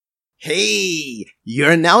Hey,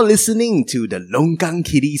 you're now listening to the Longkang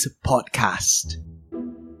Kiddies podcast.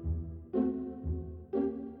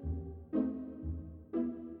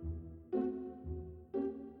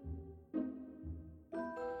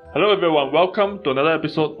 Hello everyone, welcome to another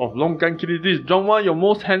episode of Longkang Kiddies. This is John Wan, your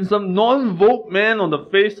most handsome, non-Vogue man on the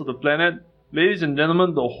face of the planet. Ladies and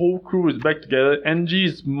gentlemen, the whole crew is back together. Angie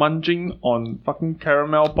is munching on fucking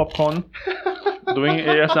caramel popcorn, doing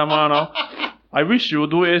ASMR now. I wish you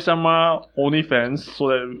would do ASMR OnlyFans so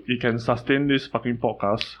that we can sustain this fucking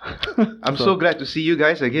podcast. I'm so glad to see you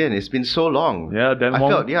guys again. It's been so long. Yeah, Dan I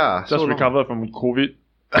Wong felt, just so recovered from COVID.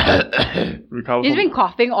 He's been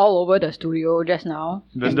coughing all over the studio just now.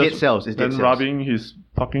 It's dead cells. It's Then dead cells. rubbing his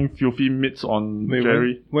fucking filthy mitts on Wait,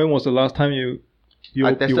 Jerry. when was the last time you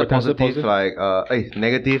I were tested tested positive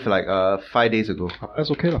negative 5 days ago. That's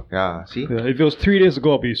okay lah. Yeah, see? Yeah, if it was 3 days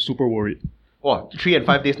ago, I'd be super worried. Oh, 3 and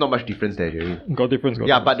 5 days, not much difference there, Jerry. Got difference.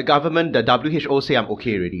 Yeah, but the government, the WHO say I'm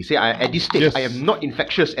okay already. Say at this stage, Yes. I am not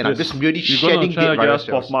infectious and I'm Yes. just merely You're shedding gonna try dead to get us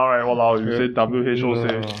virus cells. POFMA, right? Walao, you Yeah. say WHO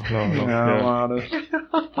say. No.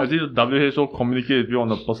 Yeah. I see the WHO communicate with you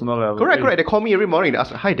on a personal level. Correct. Hey, They call me every morning. They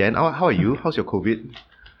ask, hi Dan, how are you? How's your COVID?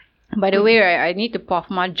 By the way, right, I need to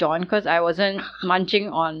POFMA John because I wasn't munching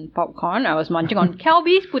on popcorn. I was munching on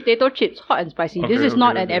Calbee's potato chips, hot and spicy. This is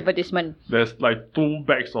not an advertisement. There's like 2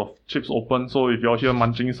 bags of chips open, so if you're hear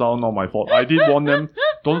munching sound, not my fault. I did warn them,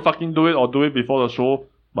 don't fucking do it or do it before the show.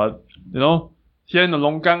 But, you know, here in the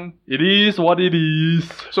Longkang, it is what it is.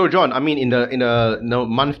 So John, I mean, in the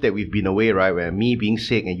month that we've been away, right, where me being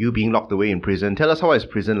sick and you being locked away in prison, tell us how is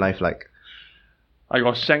prison life like? I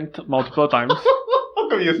got shanked multiple times.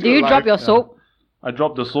 Do you drop your soap? I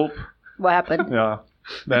dropped the soap. What happened? Yeah.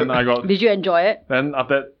 Then I got... Did you enjoy it? Then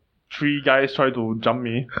after that, 3 guys tried to jump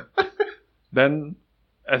me. Then,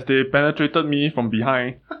 as they penetrated me from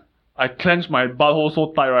behind, I clenched my butthole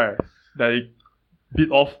so tight, right, that it bit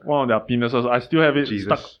off one of their penises. I still have it Jesus.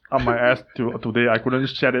 stuck up my ass till today. I couldn't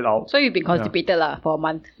shed it out. So you've been constipated for a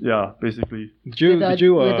month Yeah, basically. Did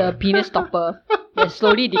you with the penis stopper that's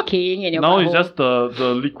slowly decaying in your Now butthole. it's just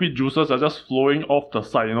the liquid juices are just flowing off the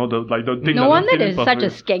side, you know, the thing. No that wonder fit in there's such a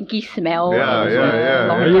perfectly. skanky smell. Yeah, of, yeah.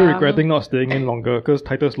 Long Are you Kang. regretting not staying in longer? Because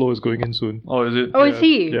Titus Low is going in soon. Oh, is it? Oh, is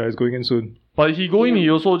he? Yeah, it's going in soon. But he go in, he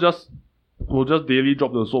also will just daily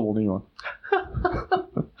drop the soap only, one.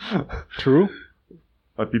 True.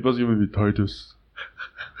 Like people see me with Titus.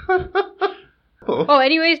 Oh,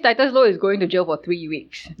 anyways, Titus Low is going to jail for 3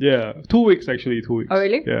 weeks. Yeah, 2 weeks actually. 2 weeks. Oh,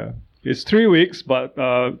 really? Yeah, it's 3 weeks, but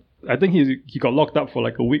I think he got locked up for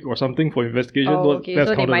like a week or something for investigation. Oh, okay. That's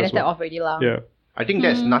So they counted minus as well. that off already lah. Yeah. I think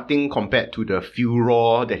that's nothing compared to the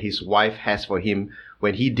furor that his wife has for him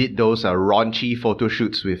when he did those raunchy photo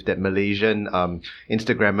shoots with that Malaysian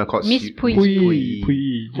Instagrammer called Miss Pui.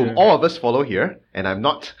 Pui. whom Yeah. all of us follow here, and I'm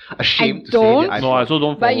not ashamed to say don't. that I No, I also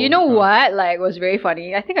don't follow. But you know what? Like, it was very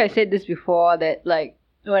funny. I think I said this before that, like,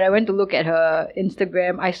 when I went to look at her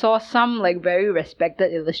Instagram, I saw some, like, very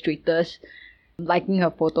respected illustrators liking her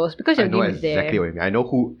photos because I your know name is there. exactly what you mean. I know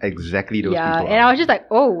who exactly those Yeah, people and are. I was just like,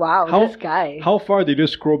 oh, wow, How- this guy. How far did you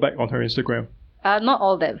scroll back on her Instagram? Not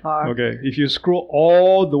all that far. Okay, if you scroll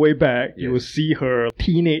all the way back, you Yes. will see her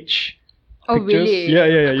teenage Oh, pictures. really?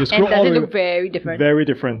 Yeah. You scroll And all does it the look very different? Very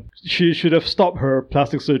different. She should have stopped her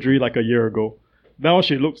plastic surgery like a year ago. Now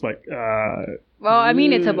she looks like Well, I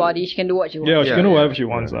mean, it's her body. She can do what she wants. yeah, she Yeah, can do yeah, whatever she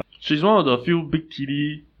wants. She's one of the few big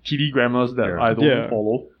TD grammars that Yeah. I don't Yeah.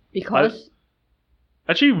 follow. Because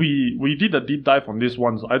Actually, we did a deep dive on this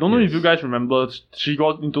once. I don't know if Yes. you guys remember. She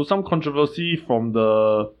got into some controversy from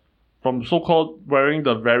so-called wearing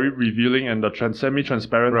the very revealing and the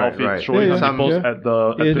semi-transparent Right, outfit, right. showing Yeah, her yeah. nipples Yeah. at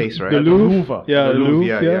the place, right? The at the Louvre. Louvre. Yeah, The the Louvre,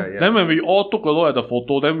 Louvre. yeah. Then when we all took a look at the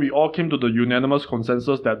photo, then we all came to the unanimous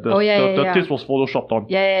consensus that the Oh, yeah. tits was photoshopped on.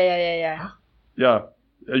 yeah. Yeah.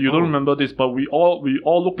 You don't remember this, but we all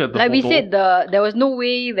looked at the Like photo. we said, there was no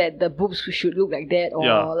way that the boobs should look like that, or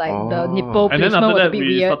Yeah. like the Oh. nipple And then placement after was a that, bit we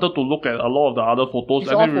weird. started to look at a lot of the other photos,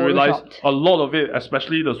 It's and all then we realized photoshopped. a lot of it,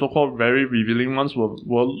 especially the so-called very revealing ones, will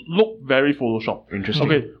look very photoshopped. Interesting.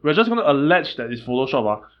 Okay, we're just going to allege that it's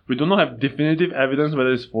Photoshop. We do not have definitive evidence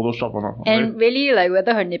whether it's Photoshop or not. Okay? And really, like,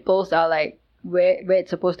 whether her nipples are like where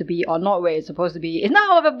it's supposed to be or not where it's supposed to be, it's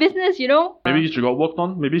not our business, you know. Maybe she got worked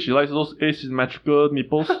on. Maybe she likes those asymmetrical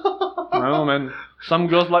nipples. I don't know, man. Some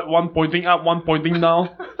girls like one pointing up, one pointing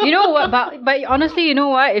down. You know what? But honestly, you know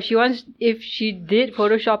what? If she did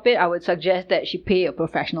Photoshop it, I would suggest that she pay a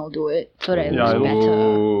professional do it so that it Yeah, looks it looks- better.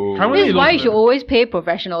 Oh. Currently This is it why looks you should better. always pay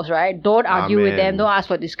professionals, right? Don't argue with Amen. them. Don't ask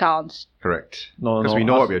for discounts. Correct. No, Because we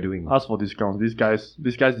know what we're doing. Ask for discounts. These guys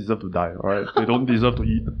deserve to die, alright? They don't deserve to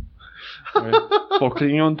eat. right? For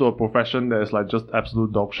clinging on to a profession that is like just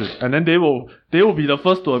absolute dog shit. And then they will be the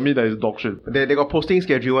first to admit that it's dog shit. They got posting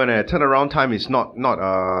schedule and turnaround time is not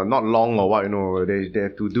long or what, you know. They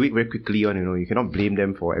have to do it very quickly on, you know. You cannot blame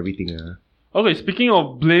them for everything. Okay, speaking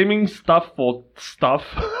of blaming stuff for stuff.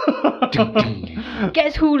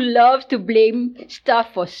 Guess who loves to blame stuff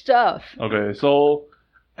for stuff? Okay, so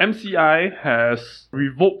MCI has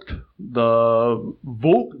revoked the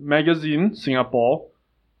Vogue magazine Singapore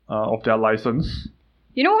of their license.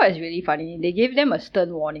 You know what is really funny? They gave them a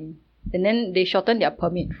stern warning. And then they shortened their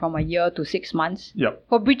permit from a year to 6 months. Yep.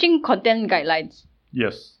 For breaching content guidelines.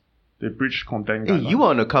 Yes. They breached content Hey, guidelines. you were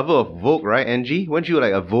on the cover of Vogue, right, Angie? Weren't you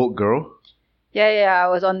like a Vogue girl? Yeah, I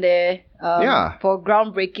was on there. Yeah. For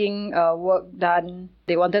groundbreaking work done.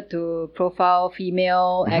 They wanted to profile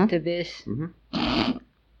female activists.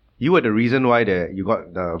 You were the reason why you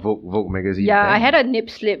got the Vogue magazine. Yeah, banned. I had a nip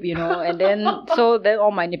slip, you know, and then then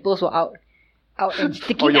all my nipples were out and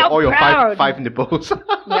sticking out all your proud. five nipples.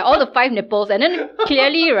 Yeah, all the 5 nipples, and then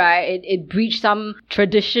clearly, right, it breached some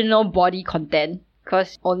traditional body content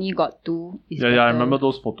because only got 2. Yeah, I remember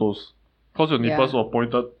those photos. Because your nipples were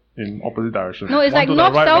pointed in opposite directions. No, it's One like to the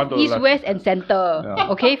north, right, one south, to the east, left. west, and center. Yeah.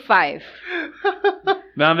 Okay, 5.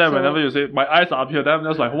 Then after that, So- whenever you say, my eyes are up here, then I'm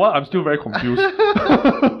just like, what? I'm still very confused.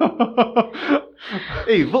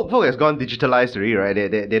 Hey, Vogue has gone digitalized already, right?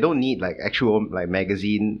 They don't need like actual like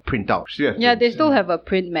magazine printout. Yeah, they still have a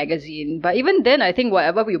print magazine, but even then, I think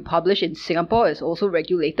whatever we publish in Singapore is also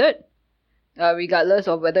regulated, regardless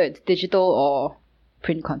of whether it's digital or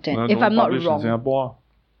print content. Well, if don't I'm not publish in wrong. Singapore.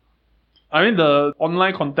 I mean, the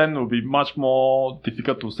online content will be much more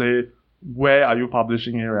difficult to say where are you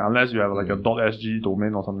publishing it, right? Unless you have like a .sg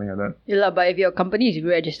domain or something like that. Yeah, but if your company is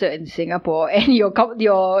registered in Singapore and your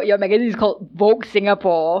magazine is called Vogue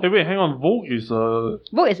Singapore, Hey, wait, hang on. Vogue is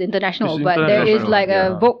Vogue is international, It's but there is international, like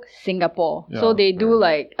yeah. a Vogue Singapore. Yeah, So they do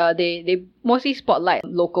like they mostly spotlight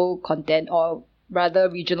local content or rather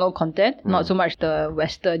regional content, not so much the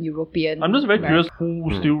Western European. I'm just very brand. curious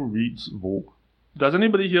who still reads Vogue. Does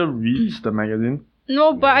anybody here reads the magazine?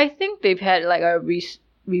 No, but I think they've had like a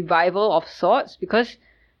revival of sorts because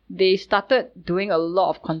they started doing a lot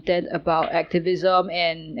of content about activism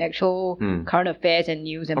and actual current affairs and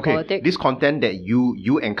news and Okay, politics. this content that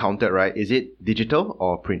you encountered, right? Is it digital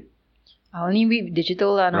or print? I only read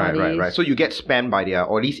digital nowadays. Right. So you get spammed by their,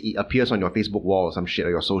 or at least it appears on your Facebook wall or some shit or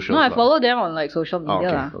your socials. No, I lah. follow them on like social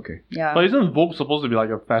media. Okay. Yeah. But isn't Vogue supposed to be like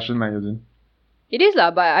a fashion magazine? It is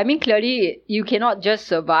lah, but I mean clearly you cannot just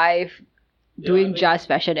survive doing just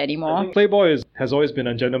fashion anymore. Playboy has always been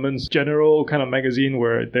a gentleman's general kind of magazine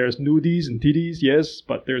where there's nudies and titties, yes,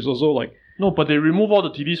 but there's also like No, but they removed all the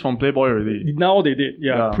TVs from Playboy already. now they did,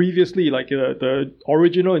 yeah. Yeah. Previously, like the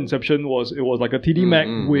original inception was like a TD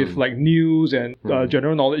Mag with like news and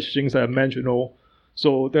general knowledge things that a man should know.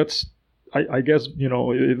 So that's I guess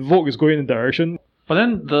if Vogue is going in the direction. But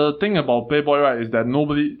then the thing about Playboy, right, is that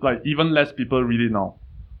nobody, like, even less people read it now.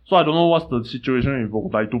 So I don't know what's the situation in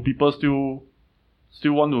Vogue. Like, do people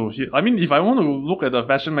still want to hear? I mean, if I want to look at the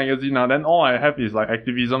fashion magazine now, then all I have is like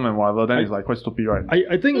activism and whatever. Then it's like quite stupid, right?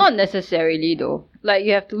 I think Not necessarily though. Like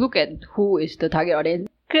you have to look at who is the target audience.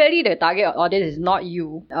 Clearly the target audience is not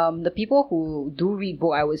you. The people who do read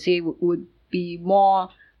Vogue, I would say, would be more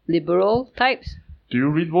liberal types. Do you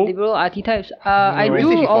read Vogue? Liberal arty types. I You said do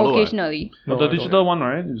you follow, occasionally. No, the I don't. digital one,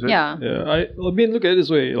 right? You said? Yeah. Yeah, I mean, look at it this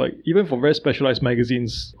way. Like, even for very specialized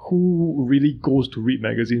magazines, who really goes to read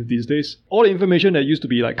magazines these days? All the information that used to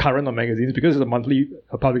be like current on magazines, because it's a monthly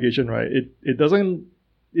publication, right? It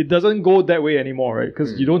doesn't go that way anymore, right?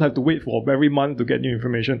 Because you don't have to wait for every month to get new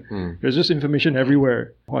information. There's just information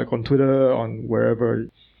everywhere, like on Twitter, on wherever.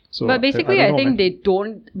 So But basically, I don't know, think man. they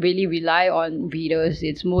don't really rely on readers.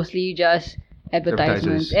 It's mostly just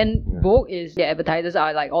advertisements. Advertisers. And Yeah. Vogue is, the advertisers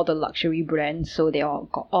are like all the luxury brands, so they all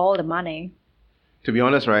got all the money. To be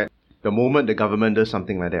honest, right, the moment the government does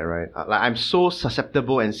something like that, right, like I'm so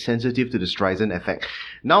susceptible and sensitive to the Streisand effect.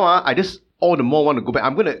 Now, I just all the more want to go back.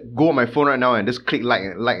 I'm gonna go on my phone right now and just click like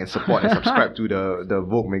and support and subscribe to the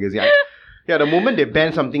Vogue magazine. The moment they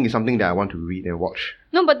ban something is something that I want to read and watch.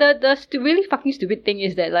 No, but the really fucking stupid thing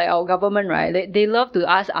is that like our government, right, they love to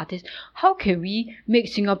ask artists, how can we make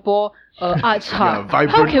Singapore arts hub? How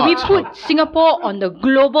vibrant can we arts put hub." Singapore on the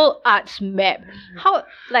global arts map? How,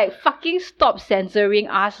 like, fucking stop censoring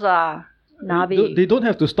us lah, Navi. They don't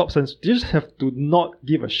have to stop they just have to not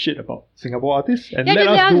give a shit about Singapore artists and Yeah, let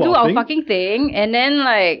just let us do our thing. fucking thing and then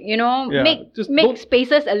like, Yeah, make just make don't-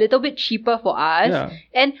 spaces a little bit cheaper for us Yeah.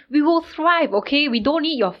 and we will thrive, okay? We don't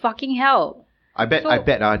need your fucking help. I bet So-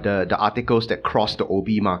 the articles that cross the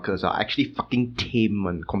OB markers are actually fucking tame,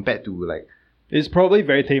 man, compared to like It's probably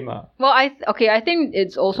very tame. Well, I think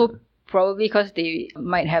it's also probably because they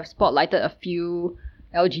might have spotlighted a few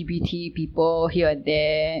LGBT people here and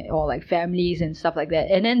there, or like families and stuff like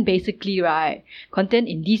that. And then basically, right, content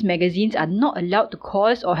in these magazines are not allowed to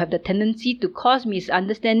cause or have the tendency to cause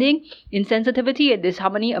misunderstanding, insensitivity, and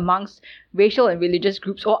disharmony amongst racial and religious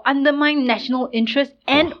groups, or undermine national interest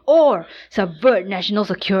and or subvert national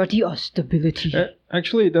security or stability.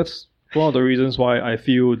 Actually, that's one of the reasons why I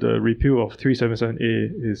feel the repeal of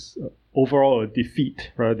 377A is overall a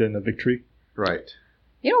defeat rather than a victory. Right.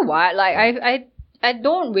 You know what? Like, I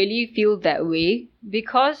don't really feel that way,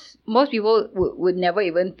 because most people would never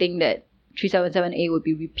even think that 377A would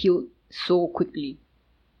be repealed so quickly.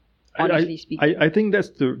 Honestly speaking. I think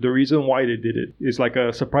that's the reason why they did it. It's like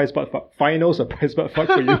a surprise butt fuck. Final surprise butt fuck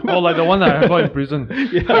for you. Oh, like the one that I got in prison.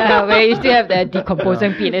 Yeah, where you still have that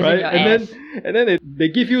decomposing penis in your ass. And then they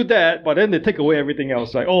give you that, but then they take away everything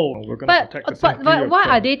else. Like, oh, we're going to protect the sanctity but of what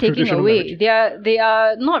are they taking traditional away? marriage. They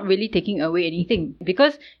are not really taking away anything,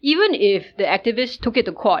 because even if the activists took it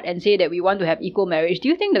to court and say that we want to have equal marriage, do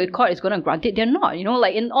you think the court is going to grant it? They're not. You know,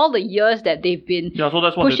 like in all the years that they've been So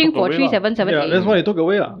that's what pushing for 377A. Yeah, that's what they took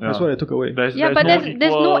away. That's what they took away. But there's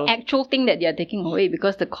no actual thing that they are taking away,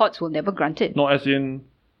 because the courts will never grant it. No, as in,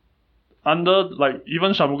 under, like,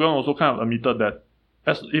 even Shanmugam also kind of admitted that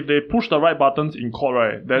as if they push the right buttons in court,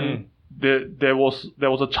 right, then there was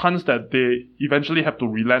a chance that they eventually have to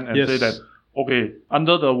relent and say that, okay,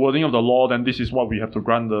 under the wording of the law, then this is what we have to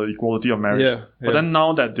grant, the equality of marriage. But then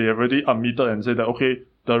now that they already admitted and said that, okay,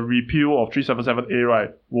 the repeal of 377A, right,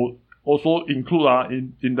 will also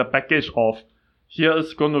include in the package of,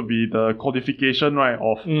 here's going to be the codification, right,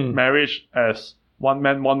 of marriage as one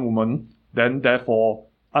man, one woman. Then therefore,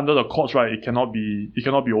 under the courts, right, it cannot be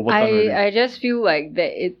overturned. I just feel like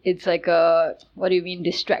that it's like a, what do you mean,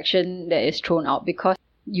 distraction that is thrown out, because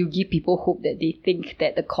you give people hope that they think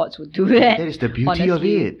that the courts would do that. That is the beauty of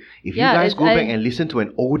it. If you guys go back and listen to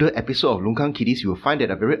an older episode of Longkang Kiddies, you will find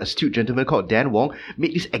that a very astute gentleman called Dan Wong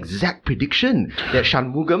made this exact prediction that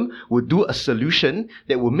Shanmugam would do a solution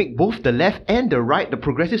that will make both the left and the right, the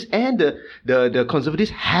progressives and the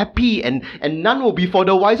conservatives happy, and none will be for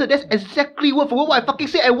the wiser. That's exactly what I fucking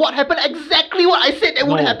said, and what happened, exactly what I said that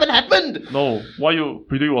would happen happened. No, what you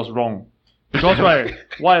predict was wrong. Because right,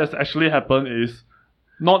 what has actually happened is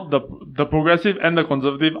not the progressive and the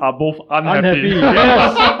conservative are both unhappy.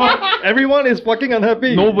 Yes. Everyone is fucking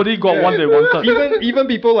unhappy. Nobody got what they wanted. Even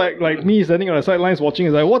people like me standing on the sidelines watching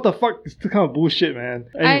is like, what the fuck is this kind of bullshit, man?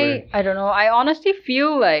 Anyway. I don't know. I honestly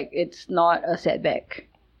feel like it's not a setback,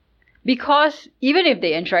 because even if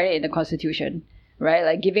they enshrine it in the constitution, right,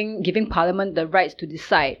 like giving Parliament the rights to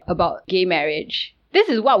decide about gay marriage, this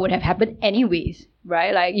is what would have happened anyways,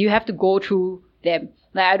 right? Like, you have to go through them.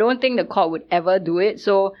 Like, I don't think the court would ever do it.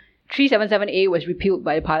 So 377A was repealed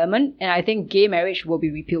by the Parliament, and I think gay marriage will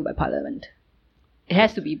be repealed by Parliament. It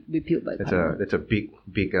has to be repealed by Parliament. That's a big.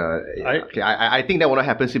 I think that will not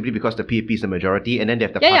happen simply because the PAP is the majority, and then they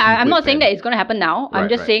have the party. I'm not saying that it's going to happen now. I'm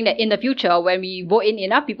just saying that in the future, when we vote in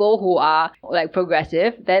enough people who are like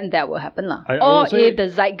progressive, then that will happen lah. Or if the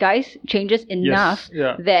zeitgeist changes enough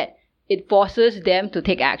that it forces them to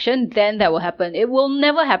take action, then that will happen. It will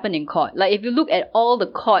never happen in court. Like, if you look at all the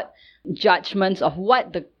court judgments of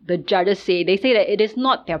what the judges say, they say that it is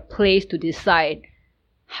not their place to decide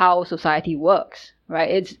how society works,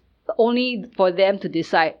 right? It's only for them to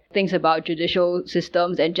decide things about judicial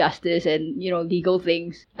systems and justice and, you know, legal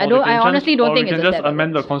things. I honestly don't think it's a step. Or we can just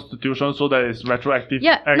amend the constitution so that it's retroactive.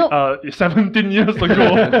 17 years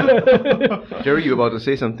ago. Jerry, you about to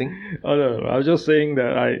say something? Oh, no, I was just saying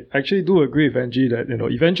that I actually do agree with Angie that, you know,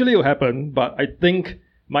 eventually it will happen, but I think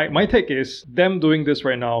my take is them doing this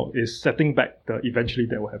right now is setting back the eventually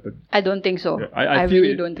that will happen. I don't think so. Yeah, I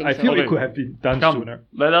really don't think so. I feel it could have been done sooner.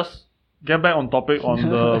 Let us get back on topic on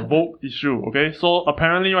the Vogue issue, okay? So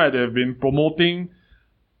apparently, right, they've been promoting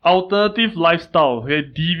alternative lifestyle, okay?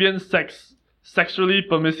 Deviant sex, sexually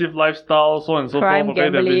permissive lifestyle, so on and so forth. Okay,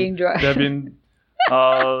 gambling,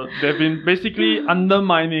 they've been basically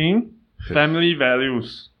undermining family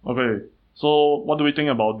values. Okay, so what do we think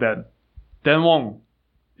about that? Dan Wong,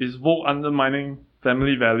 is Vogue undermining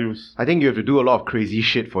family values? I think you have to do a lot of crazy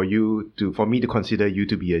shit for me to consider you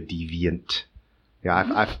to be a deviant.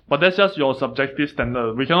 Yeah, But that's just your subjective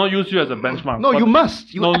standard. We cannot use you as a benchmark. No, you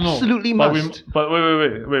must. You absolutely must. But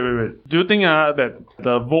wait. Do you think that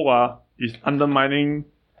the Vogue is undermining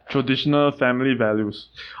traditional family values?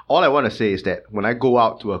 All I want to say is that when I go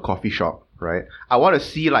out to a coffee shop, right, I want to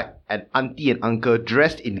see like an auntie and uncle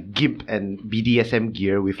dressed in gimp and BDSM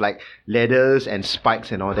gear with like leathers and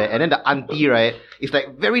spikes and all that. And then the auntie, right, is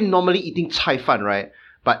like very normally eating cai fan, right?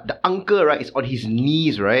 but the uncle, right, is on his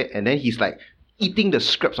knees, right, and then he's like eating the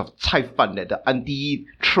scraps of cai fan that the auntie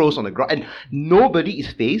throws on the ground, and nobody is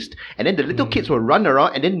phased, and then the little kids will run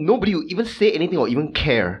around, and then nobody will even say anything or even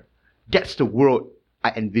care. That's the world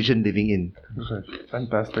I envision living in. Okay.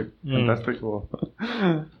 Fantastic world.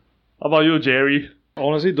 How about you, Jerry?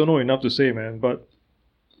 Honestly, don't know enough to say, man. But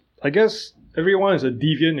I guess everyone is a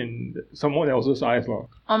deviant in someone else's eyes, lah.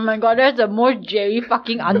 Oh my god, that's the most Jerry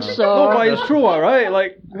fucking answer. No, but it's true, right?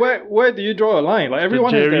 Like, where do you draw a line? Like,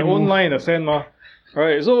 everyone has Jerry their own move. line in the sand, ma.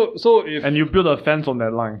 Right? So if And you build a fence on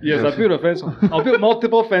that line. yes, I build a fence. I'll build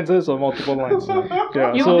multiple fences on multiple lines.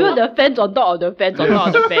 Yeah. You so, build the fence on top of the fence on top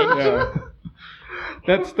of the fence. Yeah.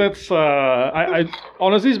 That's I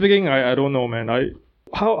honestly speaking, I don't know, man.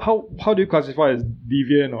 How do you classify as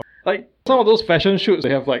deviant, or like some of those fashion shoots, they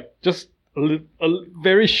have like just a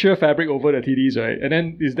very sheer fabric over the TDs, right? And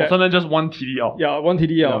then is that So then just one TD out. yeah, one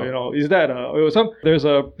TD out, Yeah. you know, is that there's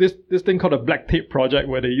this thing called a black tape project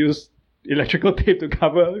where they use electrical tape to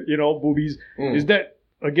cover, you know, boobies. Is that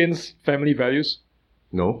against family values?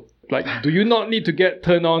 No. Like, do you not need to get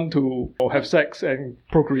turned on to have sex and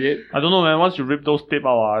procreate? I don't know, man. Once you rip those tape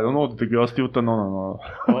out, I don't know if the girl still turn on or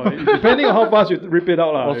not. Depending on how fast you rip it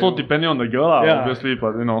out, Also you know. depending on the girl, Yeah. obviously,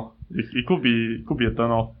 but you know, it could be a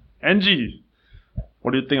turn off. Angie,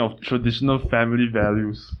 what do you think of traditional family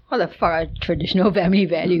values? What the fuck are traditional family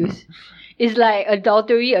values? Is like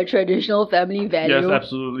adultery a traditional family value? Yes,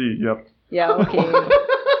 absolutely. Yep. Yeah, okay.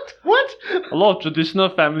 What? A lot of traditional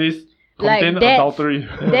families Like contain that's- adultery.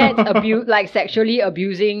 That's like sexually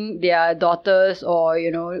abusing their daughters or,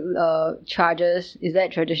 you know, charges. Is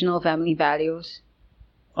that traditional family values?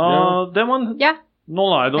 That one. Yeah. No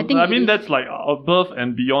lah, I think I it mean is. that's like above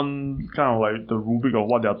and beyond kind of like the rubric of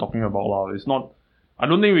what they are talking about lah. It's not. I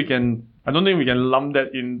don't think we can lump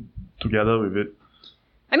that in together with it.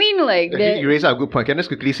 I mean, like, You raise up a good point. Can I just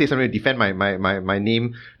quickly say something to defend my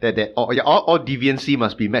name? That all deviancy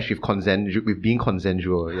must be matched with being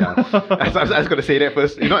consensual. Yeah, I was gonna say that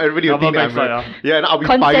first. You know, everybody will think that I'm Double yeah, and I'll be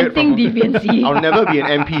fired consenting from. deviancy. I'll never be an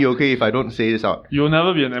MP, okay, if I don't say this out. You'll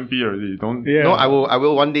never be an MP already. Don't. Yeah. No, I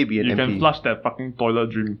will one day be an You MP. can flush that fucking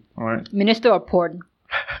toilet dream. Alright. Minister of porn.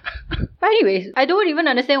 But anyways, I don't even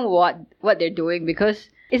understand what they're doing, because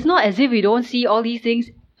it's not as if we don't see all these things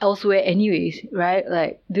elsewhere anyways, right?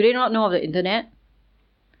 Like, do they not know of the internet?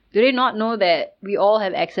 Do they not know that we all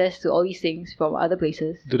have access to all these things from other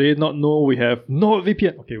places? Do they not know we have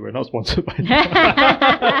NordVPN? Okay, we're not sponsored by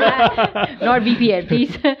NordVPN,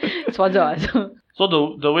 please sponsor us. So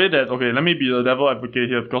the way that let me be the devil advocate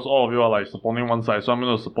here, because all of you are like supporting one side, so I'm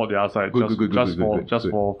going to support the other side Good.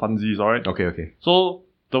 for funsies, alright? Okay. So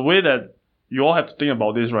the way that you all have to think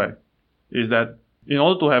about this, right, is that in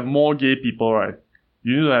order to have more gay people, right,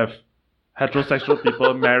 you need to have heterosexual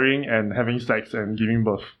people marrying and having sex and giving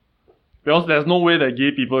birth. Because there's no way that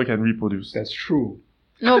gay people can reproduce. That's true.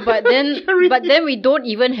 No, but then we don't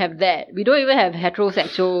even have that. We don't even have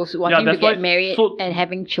heterosexuals wanting to that's get why- married so- and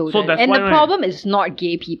having children. that's And why, the right? problem is not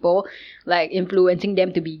gay people like influencing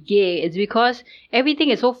them to be gay. It's because everything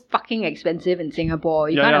is so fucking expensive in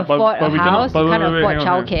Singapore. You can't afford a we cannot- house. You can't wait, afford hang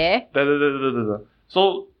on. childcare.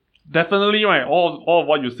 So definitely, right, all of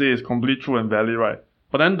what you say is completely true and valid, right?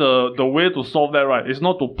 But then the way to solve that, right, is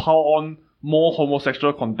not to pile on more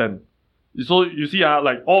homosexual content. So you see,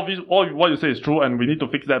 like all what you say is true, and we need to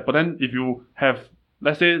fix that. But then if you have,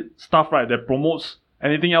 let's say, stuff, right, that promotes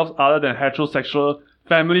anything else other than heterosexual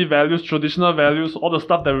family values, traditional values, all the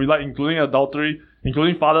stuff that we like, including adultery,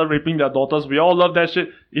 including father raping their daughters, we all love that shit.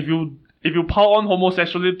 If you pile on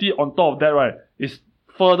homosexuality on top of that, right, it's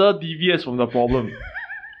further deviates from the problem.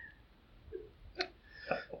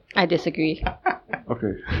 I disagree.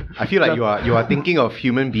 Okay. I feel like you are thinking of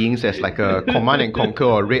human beings as like a Command and Conquer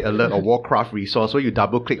or Red Alert or Warcraft resource where you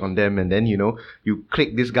double click on them and then you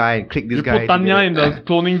click this guy and click this You guy. put Tanya in the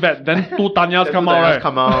cloning vet, then two Tanyas come out, right?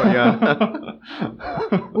 Come out,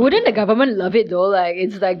 yeah. Wouldn't the government love it though? Like,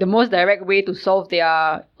 it's like the most direct way to solve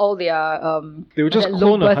all their They would just that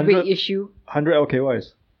clone low birth 100 rate issue. 100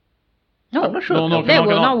 LKYs. No, I'm not sure. No, that will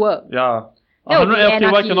cannot. not work. Yeah. That would 100 be LKY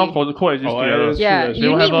anarchy. cannot coexist Oh, together. that's Yeah, true, They you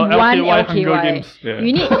will need have a one LKY Hunger LKY. Games. Yeah.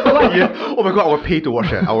 You need what? Yeah. Oh my god, I will pay to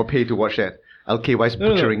watch that. I will pay to watch that. LKYs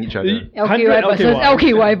butchering each other. LKY versus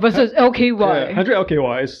LKY versus Yeah, LKY. 100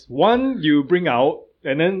 LKYs. One you bring out,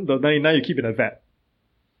 and then the 99 you keep in a vat.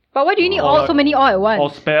 But why do you need Or so many all at once? Or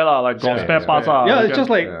spare lah, like got spare parts lah. Yeah, like it's just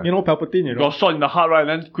that. like, Yeah. Palpatine, You got shot in the heart, right?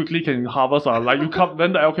 Then quickly can harvest like you come,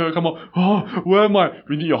 then the LKY come out. Oh, where am I?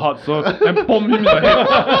 We need your heart, sir. Then bomb him in the head,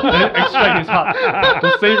 then extract his heart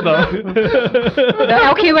to save the. The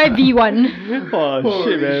LKY V1. Oh,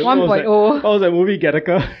 shit, man. 1.0. What was that movie,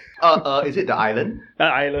 Gattaca? Is it the island?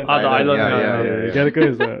 That island. The island, yeah.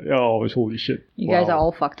 Gattaca is holy shit. You guys are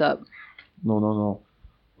all fucked up. No.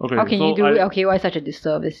 Okay. How can so you do it? Okay, why such a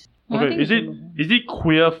disservice? Okay, is it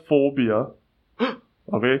queer phobia?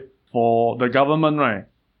 Okay, for the government, right,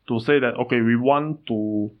 to say that okay, we want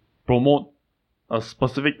to promote a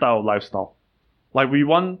specific type of lifestyle, like we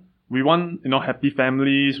want happy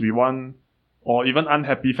families, we want, or even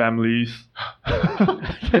unhappy families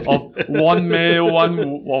of one male,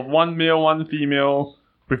 one female,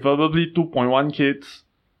 preferably 2.1 kids,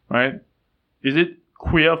 right? Is it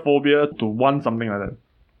queer phobia to want something like that?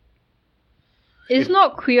 It's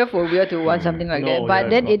not queer phobia to want something like that, but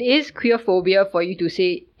then it is queer phobia for you to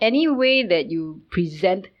say any way that you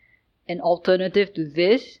present an alternative to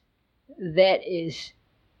this, that is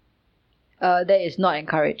not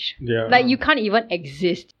encouraged. Yeah. Like you can't even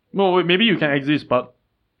exist. No, wait, maybe you can exist, but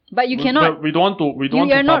you cannot. But we don't want to.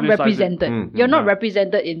 You are not publicize it. represented. You're not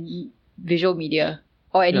represented in visual media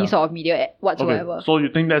or any sort of media whatsoever. Okay, so you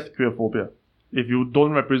think that's queer phobia? If you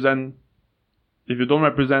don't represent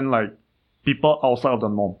like people outside of the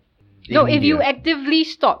norm. No, if you actively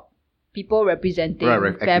stop people representing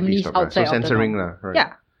actively families stop, right. outside So of the censoring norm. right.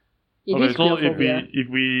 Yeah. It Okay, is so queer phobia. if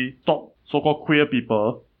we stop so-called queer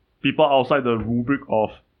people outside the rubric of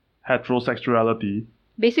heterosexuality.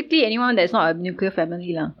 Basically, anyone that's not a nuclear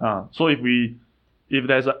family lah. So if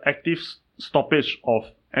there's an active stoppage of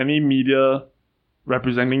any media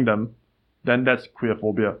representing them, then that's queer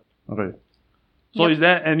phobia. Okay. So Yep. is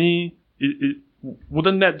there any?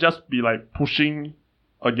 Wouldn't that just be like pushing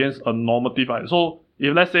against a normative? Right? So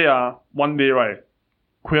if let's say one day, right,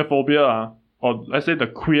 queer phobia or let's say the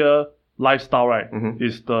queer lifestyle, right,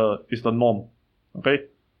 is the norm. Okay.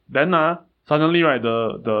 Then suddenly, right,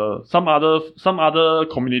 the some other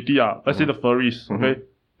community, let's say the furries, okay,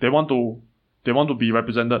 they want to be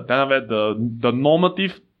represented. Then after that, the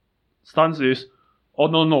normative stance is, oh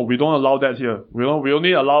no, we don't allow that here. We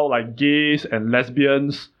only allow like gays and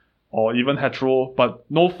lesbians or even hetero, but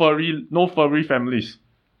no furry families.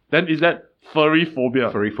 Then is that furry phobia?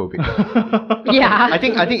 Furry phobia. Yeah. I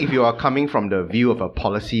think if you are coming from the view of a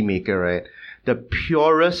policy maker, right, the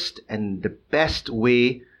purest and the best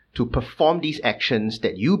way to perform these actions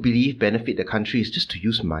that you believe benefit the country is just to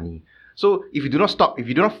use money. So if you do not fuck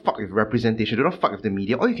with representation, do not fuck with the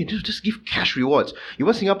media, all you can do is just give cash rewards. You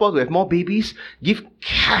want Singapore to have more babies? Give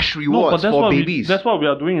cash rewards for babies. That's what we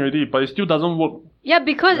are doing already, but it still doesn't work. Yeah,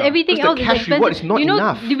 because everything Because else the is cash expensive. reward is not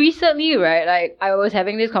enough. Recently, right, like I was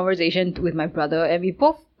having this conversation with my brother, and we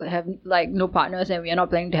both have like no partners, and we are not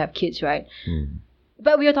planning to have kids, right?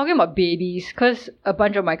 But we were talking about babies because a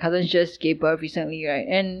bunch of my cousins just gave birth recently, right?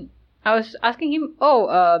 And I was asking him,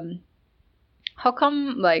 how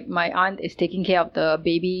come like my aunt is taking care of the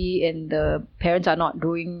baby and the parents are not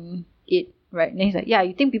doing it, right? And he's like, yeah,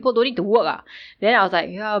 you think people don't need to work? Then I was like,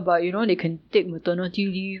 yeah, but they can take maternity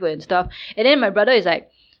leave and stuff. And then my brother is like,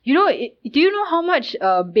 do you know how much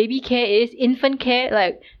baby care is? Infant care?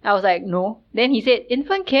 Like, I was like, no. Then he said,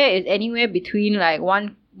 infant care is anywhere between like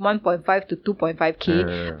 1.5 to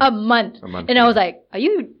 2.5k a month. And I was like, are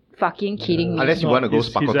you fucking kidding me? Unless you want to go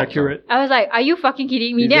sparkle He's accurate. I was like, are you fucking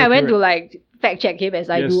kidding me? He's Then I went accurate. to like fact check him as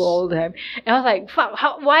I do all the time. And I was like,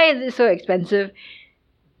 fuck, why is it so expensive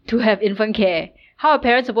to have infant care? How are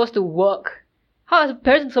parents supposed to work? How are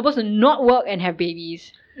parents supposed to not work and have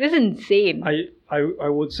babies? This is insane. I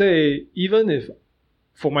would say, even if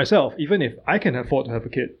I can afford to have a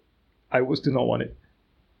kid, I would still not want it.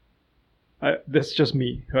 That's just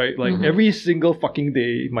me, right? Like every single fucking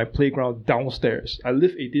day, my playground downstairs, I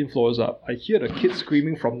live 18 floors up, I hear the kids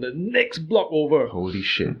screaming from the next block over. Holy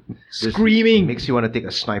shit. Screaming. This makes you want to take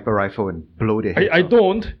a sniper rifle and blow their heads I off.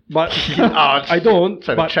 don't, but I don't.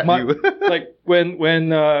 Trying to But trap you. like when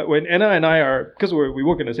Anna and I are, because we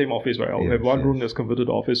work in the same office, right? I'll have one room Yes. that's converted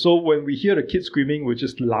to office. So when we hear the kids screaming, we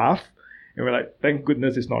just laugh, and we're like, thank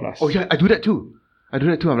goodness it's not us. Oh yeah, I do that too. I'm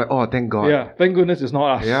like, oh, thank God. Yeah, thank goodness it's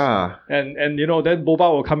not us. Yeah. And then Boba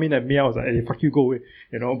will come in and me. I was like, hey, fuck you, go away.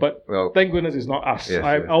 But Well, thank goodness it's not us. Yes,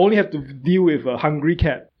 I yes. only have to deal with a hungry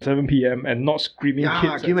cat at 7 p.m. and not screaming yeah,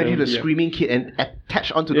 kids. can you at imagine 7 the p.m. screaming kid and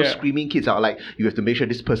attached onto those Yeah. screaming kids are like, you have to make sure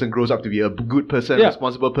this person grows up to be a good person, Yeah.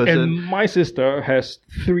 responsible person. And my sister has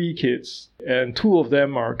 3 kids, and 2 of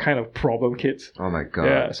them are kind of problem kids. Oh my God.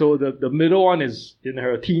 Yeah, so the middle one is in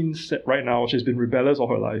her teens right now. She's been rebellious all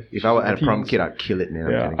her life. If I were She's at a in prom teens. kid, I'd kill it, man.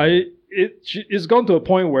 I'm Yeah, telling you. it's gone to a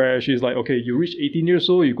point where she's like, okay, you reach 18 years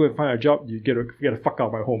old, you go and find a job, you get the fuck out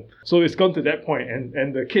of my home. So it's gone to that point,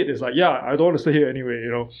 and the kid is like, yeah, I don't want to stay here anyway,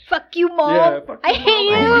 Fuck you, mom. Yeah, fuck I you,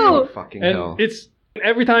 hate Mom. Oh my you. God, fucking And hell.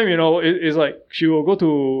 Every time, it's like she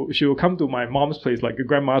will come to my mom's place, like a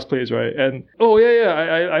grandma's place, right? And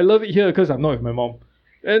I love it here because I'm not with my mom.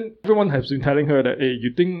 And everyone has been telling her that, hey,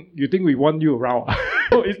 you think we want you around?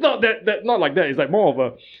 So it's not not like that. It's like more of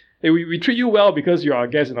a, hey, we treat you well because you are a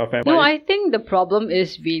guest in our family. No, I think the problem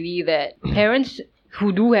is really that parents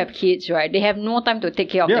who do have kids, right, they have no time to take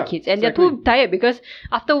care of the kids. And they're too tired because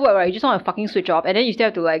after work, right, you just want to fucking switch off. And then you still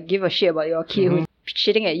have to like give a shit about your kid who's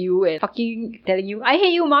shitting at you and fucking telling you, I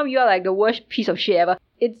hate you, mom, you are like the worst piece of shit ever.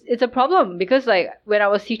 It's a problem because like when I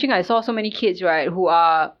was teaching, I saw so many kids, right, who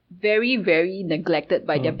are very, very neglected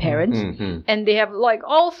by their parents. And they have like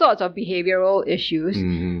all sorts of behavioral issues.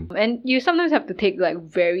 And you sometimes have to take like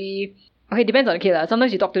very... Okay, depends on the kid.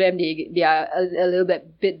 Sometimes you talk to them, they are a little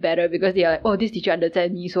bit better because they are like, oh, this teacher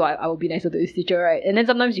understands me, so I will be nicer to this teacher, right? And then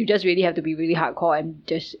sometimes you just really have to be really hardcore and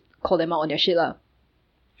just call them out on their shit,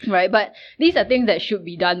 right? But these are things that should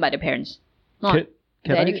be done by the parents, not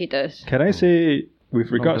the educators. Can I say, with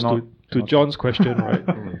regards to John's question, right?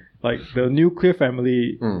 Like the nuclear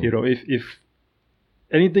family, if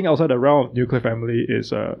anything outside the realm of nuclear family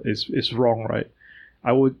is wrong, right?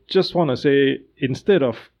 I would just want to say, instead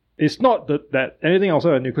of, it's not that anything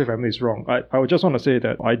outside a nuclear family is wrong. I would just want to say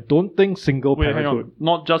that I don't think single parenthood...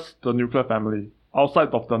 Not just the nuclear family. Outside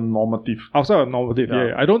of the normative. Outside of normative,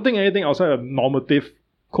 yeah. I don't think anything outside of normative,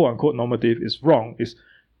 quote-unquote normative, is wrong.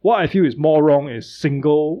 What I feel is more wrong is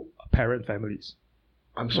single parent families.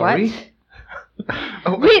 I'm sorry?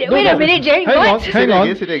 What? Wait a minute, Jerry. Hang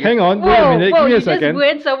on. Wait a minute. Give me a second. You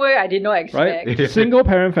just went somewhere I did not expect. Right? Single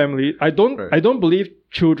parent family. I don't believe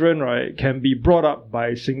children, right, can be brought up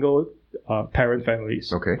by single parent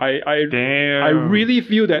families. Okay. Damn. I really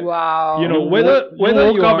feel that. Wow. Whether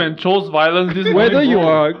woke you up are and chose violence this whether morning, you bro.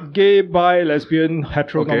 are gay, bi, lesbian,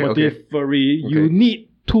 heteronormative, furry, you need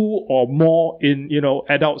two or more in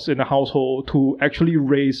adults in the household to actually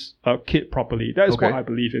raise a kid properly. That is what I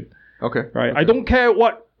believe in. Okay. Right. I don't care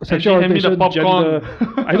what sexual hand me the orientation, popcorn.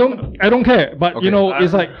 gender. I don't care. But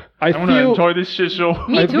it's like I want to enjoy this shit show.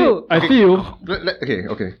 Me too. I feel.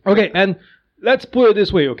 Okay. And let's put it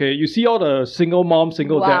this way. Okay, you see all the single moms,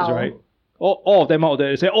 single dads, right? All of them out there.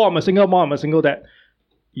 They say, "Oh, I'm a single mom. I'm a single dad."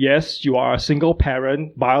 Yes, you are a single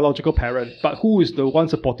parent, biological parent. But who is the one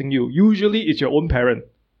supporting you? Usually, it's your own parent.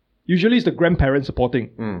 Usually, it's the grandparent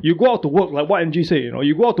supporting. You go out to work, like what MG say.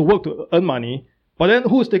 You go out to work to earn money. But then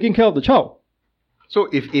who's taking care of the child? So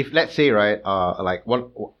if let's say, right, like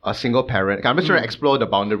a single parent, I'm just trying to explore the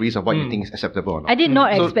boundaries of what you think is acceptable or not. I did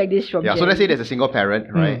not expect this from you. So let's say there's a single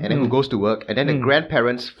parent, right, and then who goes to work, and then the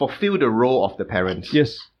grandparents fulfill the role of the parents.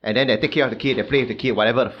 Yes. And then they take care of the kid, they play with the kid,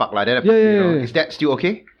 whatever the fuck, like that. Is that still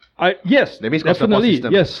okay? Yes, that means definitely.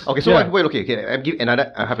 System. Yes. Okay, so I'll give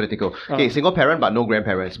another hypothetical. Okay, single parent but no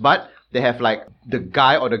grandparents, but they have like the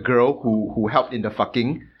guy or the girl who helped in the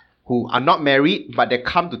fucking, who are not married, but they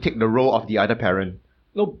come to take the role of the other parent.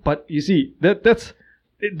 No, but you see, that's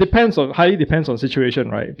it highly depends on situation,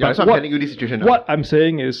 right? Yeah, that's why I'm telling you this situation. What I'm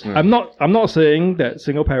saying is, I'm not saying that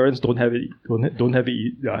single parents don't have it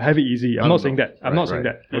easy. I'm not saying that. I'm not saying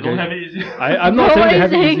that. They don't have it easy. I'm not saying they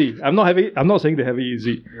have it easy. I'm not saying they have it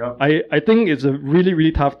easy. Yeah. I think it's really,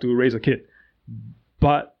 really tough to raise a kid,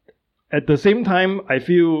 but at the same time, I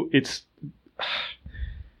feel it's.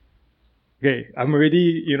 Okay, I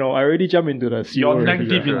already jumped into the CO. You're neck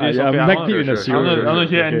deep in this. I'm neck deep in the CO. I want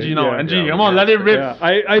to hear NG now. NG, come on, let it rip. No,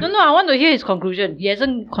 I want to hear his conclusion. He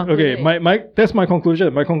hasn't concluded. Okay, that's my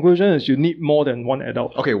conclusion. My conclusion is you need more than one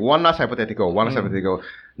adult. Okay, one last hypothetical.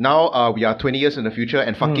 Now we are 20 years in the future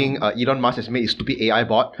and fucking Elon Musk has made his stupid AI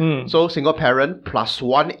bot. So single parent plus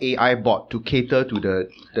one AI bot to cater to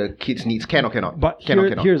the kids' needs. Can or cannot? But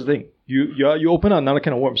here's the thing. You open up another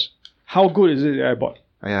can of worms. How good is it, the AI bot?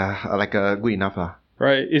 Yeah, like good enough lah.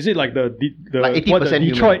 Right? Is it like the like 80%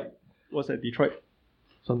 Detroit? human. What's that? Detroit?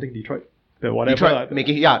 Something Detroit. The whatever. Detroit,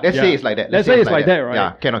 let's say it's like that. Let's say it's like that, right?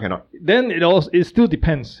 Yeah, can or cannot. Then it still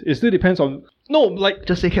depends. It still depends on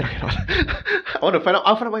just say can or cannot. I'll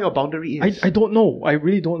find out what your boundary is. I don't know. I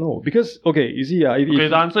really don't know because you see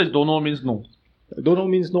the answer is don't know means no. Don't know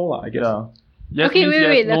means no lah. I guess. Yeah. Yes, okay,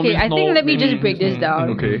 wait. No I think let me just break this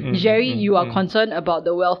down. Okay. Jerry, you are concerned about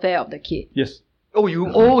the welfare of the kid. Yes.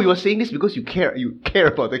 You're saying this because you care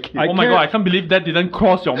about the kid. Oh my god, I can't believe that didn't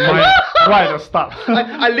cross your mind right at the start.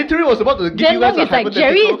 I literally was about to give you guys a it's like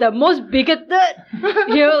Jerry is the most bigoted,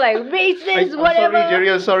 like racist, whatever.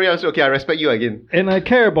 I'm sorry. Okay, I respect you again. And I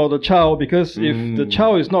care about the child because if the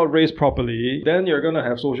child is not raised properly, then you're gonna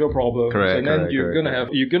have social problems. Correct.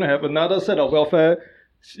 You're gonna have another set of welfare.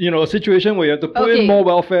 A situation where you have to put in more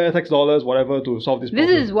welfare, tax dollars, whatever, to solve this problem.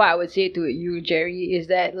 This is what I would say to you, Jerry, is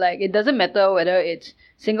that like it doesn't matter whether it's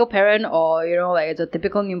single parent or, like it's a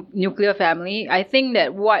typical nuclear family, I think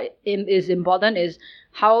that what is important is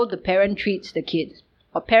how the parent treats the kids.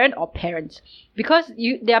 Or parents. Because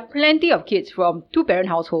there are plenty of kids from two-parent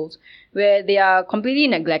households where they are completely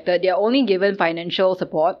neglected. They are only given financial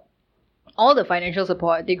support. All the financial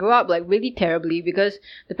support. They grow up like really terribly because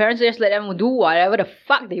the parents just let them do whatever the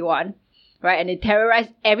fuck they want. Right? And they terrorize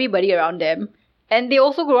everybody around them. And they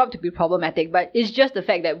also grow up to be problematic. But it's just the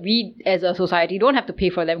fact that we as a society don't have to pay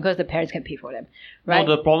for them because the parents can pay for them. Right?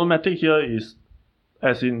 No, the problematic here is,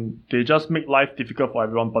 as in, they just make life difficult for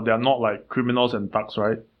everyone, but they are not like criminals and thugs,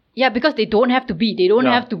 right? Yeah, because they don't have to be. They don't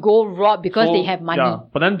have to go rob because they have money. Yeah,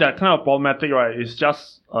 but then that kind of problematic, right, is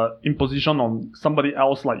just imposition on somebody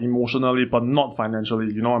else, like emotionally, but not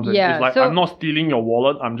financially. You know what I'm saying? Yeah, it's like, so I'm not stealing your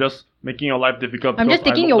wallet, I'm just making your life difficult. I'm just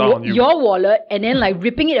because taking I look down on you. your wallet and then like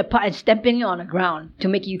ripping it apart and stamping it on the ground to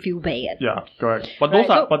make you feel bad. Yeah, correct. But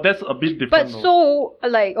Right, but that's a bit different. But though. so,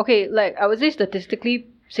 like I would say statistically,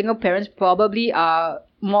 single parents probably are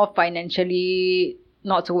more financially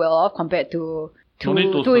not so well off compared to no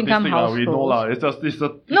need to two-income statistic, households. we know lah. It's a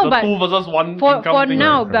but 2 versus 1 For income thing.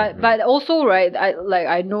 now, right? but also right,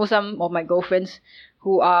 I know some of my girlfriends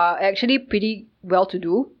who are actually pretty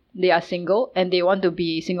well-to-do. They are single and they want to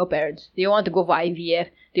be single parents. They want to go for IVF.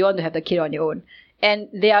 They want to have the kid on their own, and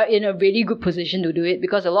they are in a really good position to do it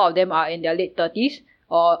because a lot of them are in their late 30s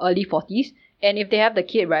or early 40s. And if they have the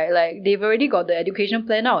kid, right, like they've already got the education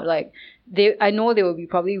plan out. Like I know they will be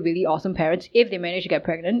probably really awesome parents if they manage to get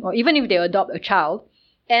pregnant or even if they adopt a child.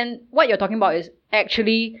 And what you're talking about is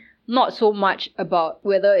actually not so much about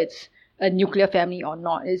whether it's a nuclear family or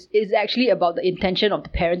not. It's actually about the intention of the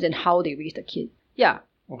parents and how they raise the kid. Yeah.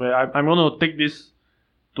 Okay, I'm gonna take this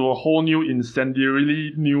to a whole new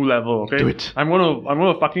incendiarily new level. Okay, Do it. I'm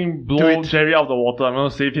gonna fucking Do blow it. Jerry out of the water. I'm gonna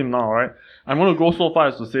save him now, right? I'm gonna go so far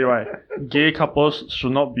as to say, right, gay couples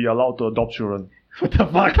should not be allowed to adopt children. What the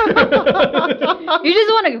fuck? You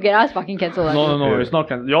just want to get us fucking cancelled. No, Yeah. it's not.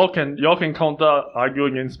 Y'all can counter argue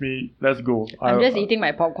against me. Let's go. I'm just eating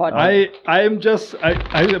my popcorn. I am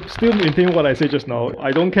still maintaining what I said just now.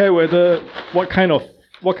 I don't care what kind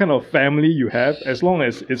of family you have, as long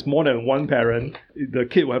as it's more than one parent, the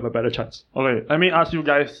kid will have a better chance. Okay, let me ask you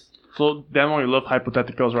guys. So, Damon, you love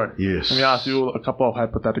hypotheticals, right? Yes. Let me ask you a couple of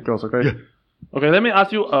hypotheticals, okay? Yeah. Okay, let me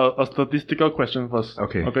ask you a statistical question first.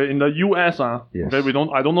 Okay. Okay, in the US, Yes. okay,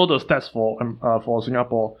 I don't know the stats for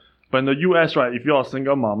Singapore, but in the US, right, if you're a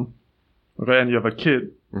single mom, okay, and you have a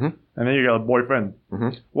kid, Mhm. and then you get a boyfriend,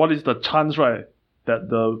 Mhm. what is the chance, right, that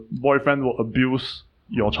the boyfriend will abuse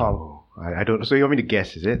your child? Oh, I don't. So you want me to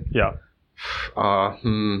guess? Is it? Yeah.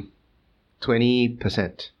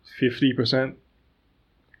 20%. 50%.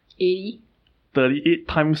 80. 38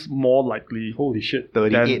 times more likely Holy shit.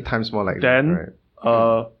 38 times more likely. than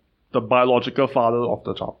right? the biological father of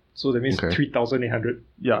the child. So that means Okay. 3,800%.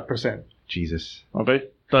 Yeah. Jesus. Okay.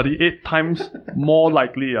 38 times more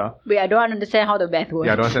likely, Wait, I don't understand how the math works.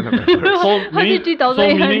 Yeah, I don't understand the math. So How is it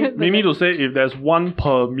 3,800? meaning to say if there's 1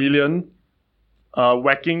 per million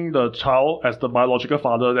whacking the child as the biological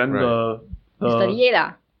father, then Right. It's 38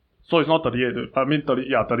 lah. so it's not 38. I mean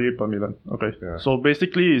 38 per million. Okay. Yeah. So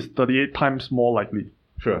basically it's 38 times more likely.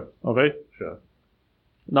 Sure. Okay. Sure.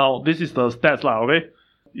 Now this is the stats lah. Okay.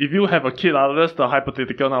 If you have a kid, that's the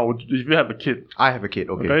hypothetical now. If you have a kid, I have a kid.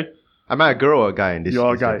 Okay. okay, Am I a girl or a guy in this? You're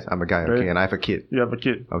a instance? guy. I'm a guy. Okay. Okay. And I have a kid. you have a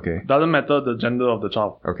kid. Okay. Doesn't matter the gender of the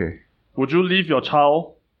child. Okay. Would you leave your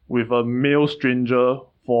child with a male stranger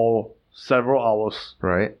for several hours?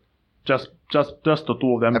 Right. Just the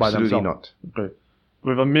two of them by Absolutely themselves. not. Okay.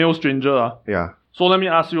 With a male stranger. Yeah. So let me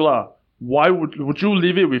ask you why would you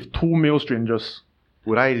leave it with 2 male strangers?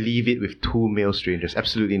 Would I leave it with 2 male strangers?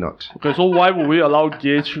 Absolutely not. Okay, so why would we allow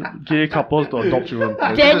gay couples to adopt children?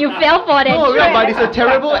 Then you fell for that. No, trap. but it's a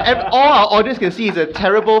terrible. All our audience can see is a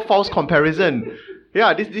terrible false comparison.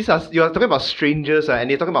 Yeah, these are you are talking about strangers, and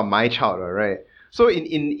you're talking about my child, right? So in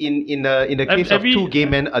the case Every- of 2 gay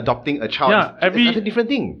men adopting a child, Yeah, it's a different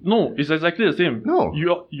thing. No, it's exactly the same. No.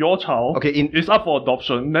 Your child Okay, is up for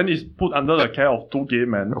adoption, then it's put under the care of 2 gay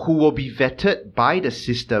men. Who will be vetted by the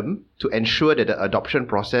system to ensure that the adoption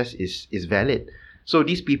process is valid. So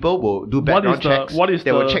these people will do background checks.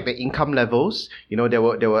 They will check the income levels. You know, they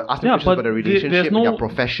will ask them Yeah, questions but about the relationship, their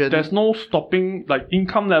profession. There's no stopping, like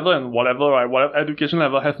income level and whatever, right? Whatever education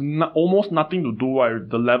level has almost nothing to do, right, with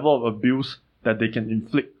the level of abuse that they can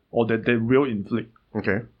inflict or that they will inflict.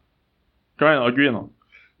 Okay. Can I agree or not?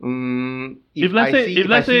 If let's I say- see, if if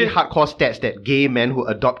I let's see say- hardcore stats that gay men who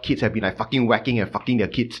adopt kids have been like fucking whacking and fucking their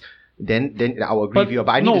kids, then I will agree with you.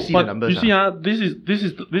 But I need to see the numbers. You see,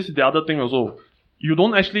 this is the other thing also. You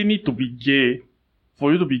don't actually need to be gay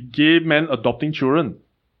for you to be gay men adopting children.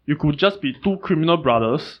 you could just be two criminal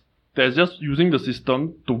brothers that's just using the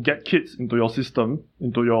system to get kids into your system,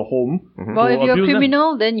 into your home. Well, to if you're a abuse them.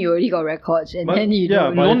 criminal, then you already got records, and But- then you yeah,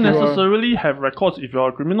 don't. but You don't if you are- necessarily have records if you're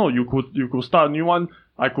a criminal. You could start a new one.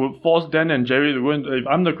 I could force Dan and Jerry to go in. If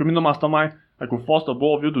I'm the criminal mastermind, I could force the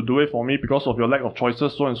both of you to do it for me because of your lack of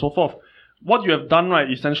choices, so on and so forth. What you have done, right,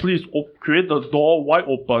 essentially is create the door wide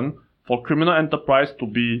open for criminal enterprise to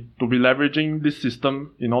be leveraging this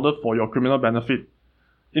system in order for your criminal benefit.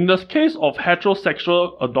 In the case of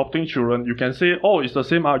heterosexual adopting children, you can say, oh, it's the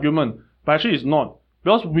same argument. But actually it's not.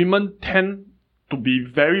 Because women tend to be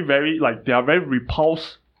very, very, they are very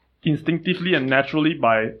repulsed instinctively and naturally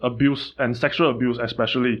by abuse and sexual abuse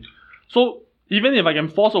especially. So even if I can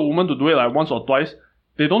force a woman to do it once or twice,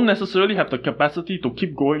 they don't necessarily have the capacity to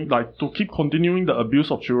keep going, to keep continuing the abuse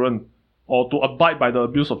of children or to abide by the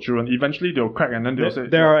abuse of children. Eventually they'll crack and then they'll say...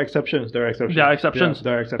 There are exceptions. There are exceptions. There are exceptions. Yeah,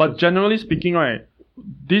 there are exceptions. But generally speaking, right,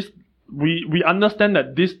 we understand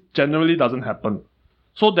that this generally doesn't happen.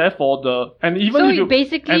 So therefore, hang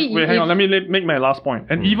on, let me make my last point.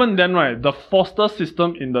 And even then, right, the foster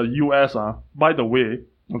system in the US, by the way,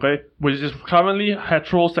 okay, which is currently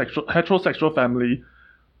heterosexual family,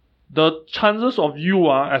 the chances of you,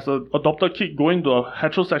 as an adopted kid going to a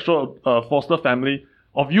heterosexual foster family,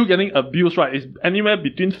 of you getting abused, right, is anywhere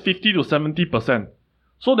between 50 to 70%.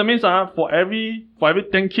 So that means for every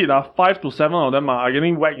 10 kids, 5 to 7 of them are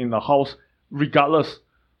getting whacked in the house regardless.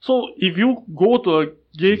 So if you go to a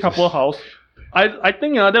gay couple house, I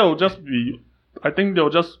think they'll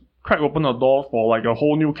just crack open the door for a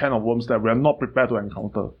whole new can of worms that we're not prepared to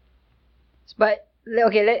encounter. But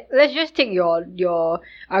okay, let's just take your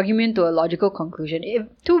argument to a logical conclusion. If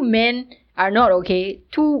two men are not okay,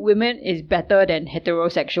 two women is better than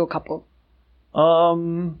heterosexual couple.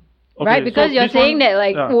 Okay, right? Because so you're this saying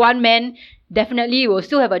one- that one man definitely will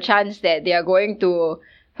still have a chance that they are going to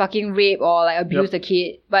fucking rape or abuse the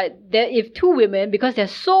kid. But if two women, because they're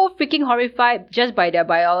so freaking horrified just by their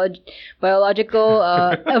biological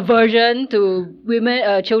aversion to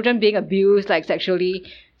children being abused sexually,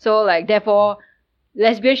 so therefore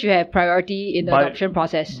lesbians should have priority in the adoption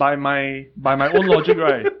process. By my own logic,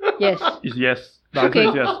 right? Yes. Is yes. The answer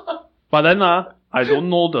is yes. But then I don't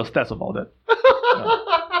know the stats about that. Yeah.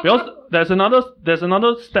 Because there's another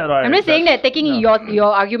stat, right? I'm just saying that taking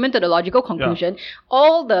your argument to the logical conclusion,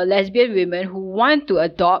 all the lesbian women who want to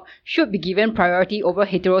adopt should be given priority over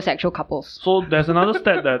heterosexual couples. So there's another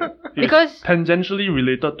stat that is Because- tangentially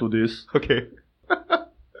related to this. Okay.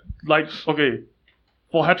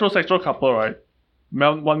 For heterosexual couple, right?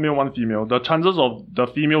 One male, one female. The chances of the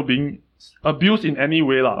female being abused in any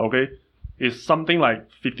way, is something like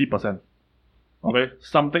 50%. Okay,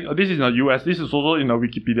 this is in the US. This is also in the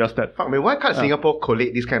Wikipedia stat. Fuck, man, why can't Singapore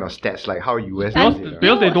collate these kind of stats like how US And- does it?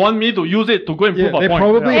 Because they don't want me to use it to go and prove Yeah, a they point.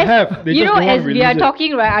 probably Yeah. have. They You just know, don't as want to we are release it.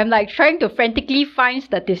 talking, right, I'm trying to frantically find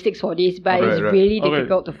statistics for this, but it's Right. really Okay.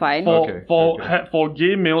 difficult to find. For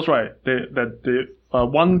gay males, right,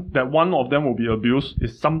 one of them will be abused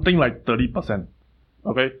is something like 30%.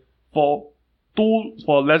 Okay, for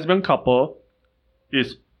lesbian couple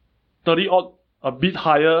is 30 odd, a bit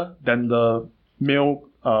higher than the male.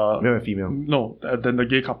 Male and female. No, than the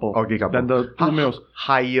gay couple. Oh, gay couple. Than the two males.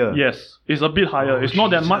 Higher. Yes, it's a bit higher. Oh, it's not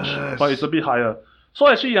that much, Jesus. but it's a bit higher. So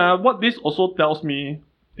actually, what this also tells me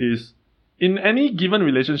is, in any given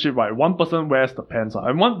relationship, right, one person wears the pants,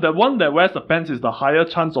 and the one that wears the pants is the higher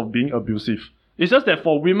chance of being abusive. It's just that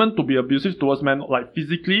for women to be abusive towards men,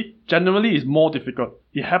 physically, generally is more difficult.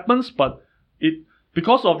 It happens, but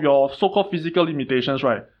because of your so-called physical limitations,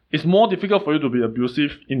 right, it's more difficult for you to be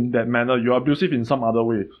abusive in that manner. You're abusive in some other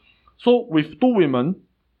way. So with two women,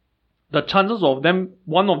 the chances of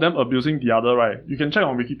one of them abusing the other, right? You can check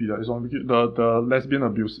on Wikipedia. It's on the lesbian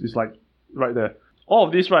abuse is right there. All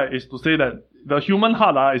of this, right, is to say that the human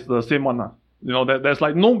heart is the same one. That there's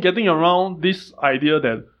no getting around this idea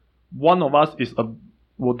that one of us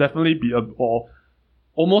will definitely be or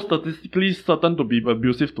almost statistically certain to be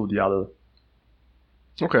abusive to the other.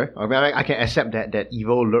 Okay. I mean, I can accept that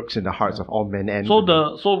evil lurks in the hearts of all men and So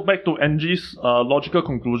back to Angie's logical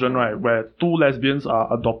conclusion, right, where two lesbians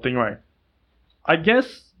are adopting, right? I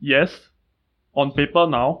guess yes, on paper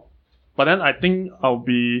now, but then I think I'll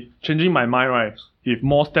be changing my mind, right, if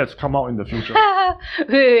more stats come out in the future.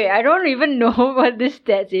 wait, I don't even know what this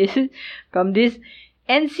stats is from this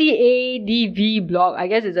NCADV blog. I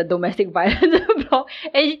guess it's a domestic violence blog.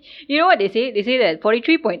 And you know what they say? They say that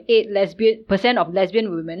 43.8% of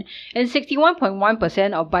lesbian women and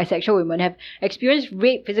 61.1% of bisexual women have experienced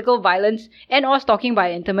rape, physical violence, and or stalking by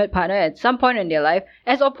an intimate partner at some point in their life,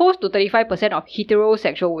 as opposed to 35% of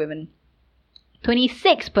heterosexual women.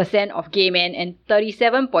 26% of gay men and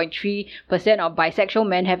 37.3% of bisexual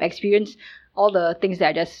men have experienced all the things that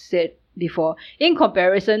I just said before, in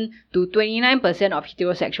comparison to 29% of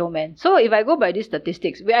heterosexual men. So if I go by these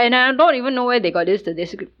statistics, and I don't even know where they got this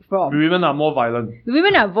statistic from. Women are more violent.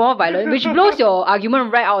 Women are more violent, which blows your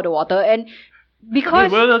argument right out of the water. And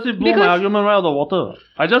because... Wait, where does it blow my argument right out of the water?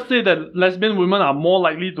 I just say that lesbian women are more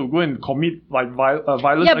likely to go and commit like violence.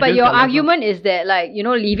 Yeah, but against your their argument is that, like, you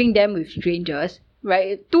know, leaving them with strangers,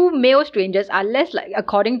 right? 2 male strangers are less, like,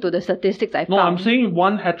 according to the statistics I found. No, I'm saying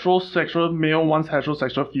one heterosexual male, one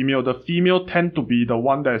heterosexual female. The female tend to be the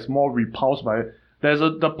one that is more repulsed by it.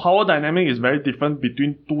 The power dynamic is very different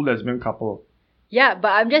between 2 lesbian couples. Yeah, but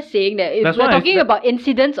I'm just saying that if That's we're why talking about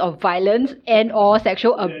incidents of violence and or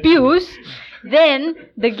sexual abuse, then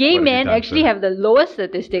the gay What a men good actually answer. have the lowest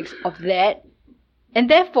statistics of that. And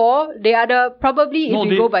therefore, they are the probably,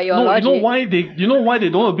 if you go by your logic. You know why they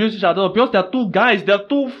don't abuse each other? Because they're 2 guys. They're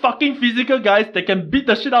 2 fucking physical guys that can beat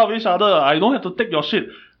the shit out of each other. I don't have to take your shit.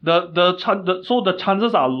 So the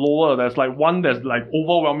chances are lower. There's like one that's like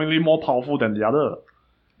overwhelmingly more powerful than the other.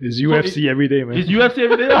 It's UFC every day, man. It's UFC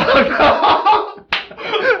every day.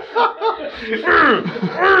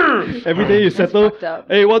 Every day you settle. fucked up.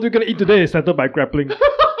 Hey, what are we gonna eat today? Is settled by grappling.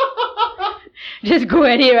 Just go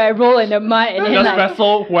at it, right? Roll in the mud and then Just like...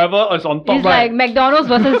 wrestle whoever is on top, It's right? like McDonald's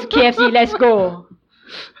versus KFC, let's go.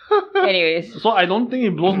 Anyways. So I don't think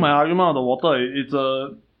it blows my argument out of the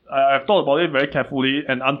water. I've thought about it very carefully,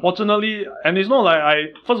 and unfortunately, and it's not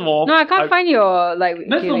like first of all... No, I can't find your, like...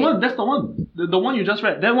 That's okay, the wait. one. That's the one. The one you just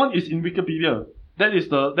read. That one is in Wikipedia. That is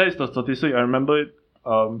the statistic. I remember it.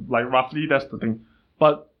 Like roughly, that's the thing.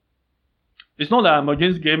 But it's not that I'm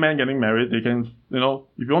against gay men getting married. They can, you know,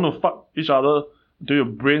 if you want to fuck each other until your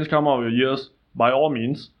brains come out of your ears, by all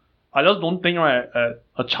means. I just don't think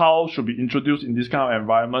a child should be introduced in this kind of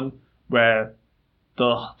environment where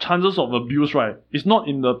the chances of abuse, right, is not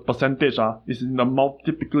in the percentage, it's in the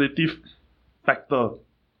multiplicative factor.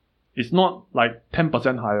 It's not like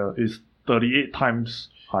 10% higher, it's 38 times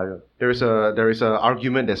higher. There is a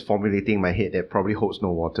argument that's formulating in my head that probably holds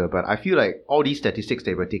no water, but I feel like all these statistics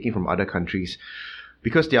that we're taking from other countries,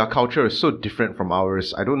 because their culture is so different from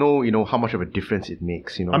ours, I don't know, how much of a difference it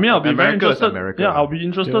makes, I mean, I'll be very America is interested. America. Yeah, I'll be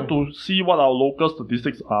interested to see what our local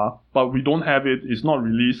statistics are, but we don't have it. It's not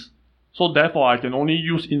released, so therefore I can only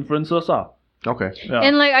use inferences. Okay. Yeah.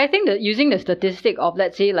 And like I think that using the statistic of,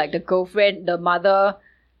 let's say, like the girlfriend, the mother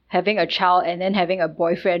having a child and then having a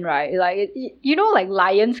boyfriend, right? Like like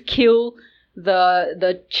lions kill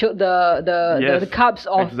the cubs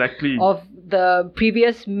of exactly. of the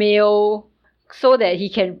previous male so that he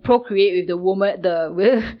can procreate with the woman,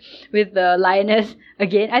 with the lioness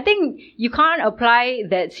again. I think you can't apply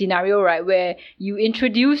that scenario, right, where you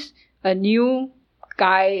introduce a new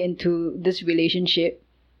guy into this relationship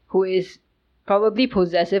who is probably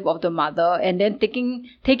possessive of the mother, and then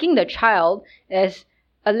taking the child as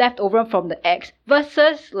a leftover from the ex,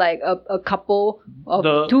 versus like a couple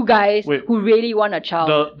of 2 guys who really want a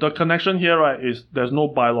child. The connection here, right, is there's no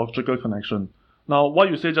biological connection. Now, what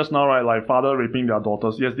you say just now, right, like father raping their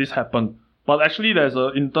daughters, yes, this happened. But actually, there's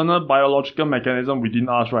an internal biological mechanism within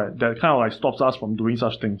us, right, that kind of like stops us from doing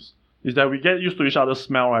such things. Is that we get used to each other's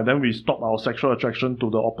smell, right, then we stop our sexual attraction to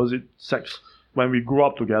the opposite sex when we grow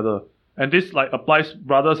up together. And this like applies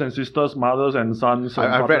brothers and sisters, mothers and sons. And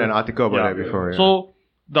I've read an article about that before. Yeah. So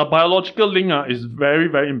the biological link is very,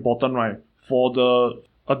 very important, right, for the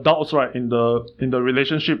adults, right, in the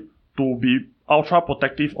relationship to be ultra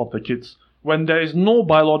protective of the kids. When there is no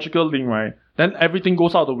biological link, right, then everything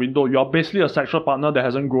goes out the window. You are basically a sexual partner that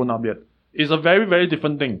hasn't grown up yet. It's a very, very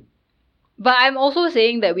different thing. But I'm also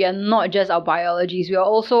saying that we are not just our biologies, we are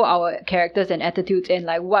also our characters and attitudes and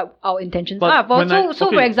like what our intentions are.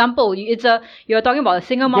 For example, you're talking about a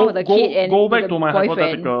single mom with a kid and go back with to a my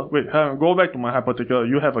boyfriend. hypothetical. Go back to my hypothetical.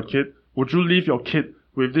 You have a kid. Would you leave your kid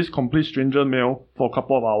with this complete stranger male for a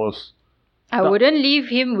couple of hours? I wouldn't leave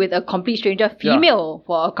him with a complete stranger female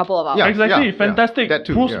for a couple of hours. Yeah, exactly. Yeah, Fantastic. that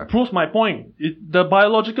too, proves my point. The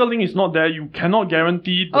biological link is not there. You cannot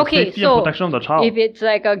guarantee the safety and protection of the child. If it's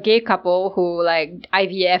like a gay couple who like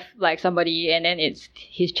IVF like somebody and then it's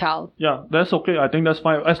his child. Yeah, that's okay. I think that's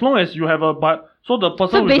fine. As long as you have so the person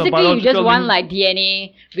So with the basically biological you just want link, like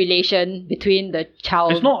DNA relation between the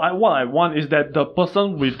child. It's not what I want is that the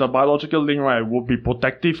person with the biological link, right, will be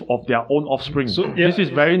protective of their own offspring. So, this is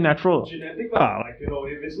very natural. Genetic,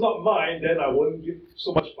 if it's not mine, then I won't give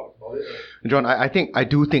so much fuck about it. John, I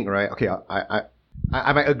do think, right, okay,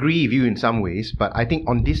 I might agree with you in some ways, but I think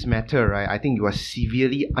on this matter, right, I think you are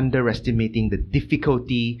severely underestimating the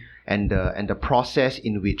difficulty and the process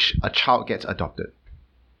in which a child gets adopted.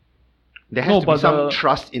 There has No, to be but some the-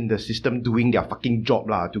 trust in the system doing their fucking job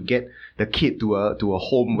lah to get the kid to a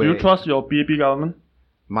home Do where you trust your PAP government?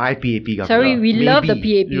 my PAP government. Sorry, we love the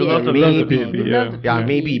Maybe. PAP. You love the Maybe. PAP, We yeah. love the Yeah, PAP.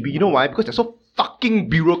 maybe. But you know why? Because they're so fucking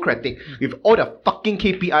bureaucratic with all the fucking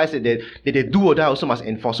KPIs that they do or die also must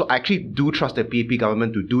enforce. So I actually do trust the PAP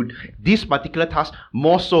government to do this particular task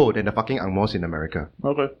more so than the fucking Angmos in America.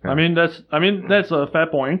 Okay. I mean that's a fair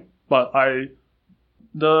point, but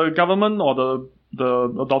the government or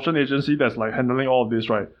the adoption agency that's like handling all of this,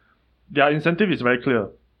 right? Their incentive is very clear.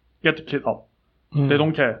 Get the kid out. They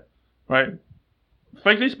don't care, right?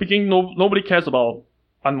 Frankly speaking, nobody cares about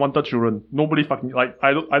unwanted children. Nobody fucking like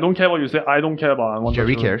I don't care what you say. I don't care about unwanted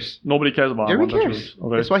Jerry children. cares. Nobody cares about Jerry unwanted cares. children.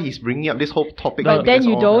 Okay. That's why he's bringing up this whole topic. But then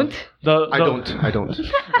you don't. I don't.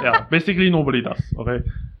 Yeah, basically nobody does. Okay,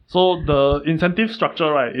 so the incentive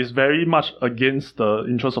structure, right, is very much against the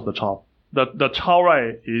interest of the child. The child,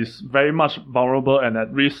 right, is very much vulnerable and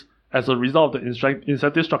at risk as a result of the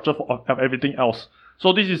incentive structure of everything else.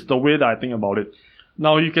 So this is the way that I think about it.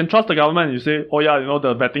 Now you can trust the government and you say, oh yeah,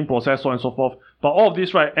 the vetting process, so on and so forth. But all of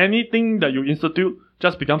this, right, anything that you institute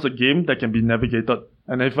just becomes a game that can be navigated.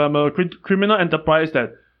 And if I'm a criminal enterprise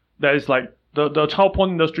that is like the child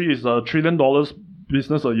porn industry is $1 trillion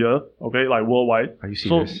business a year, okay, like worldwide. Are you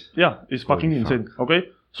serious? So yeah, it's fucking Holy fuck. insane. Okay,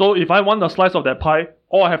 so if I want a slice of that pie,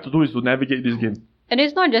 all I have to do is to navigate this game. And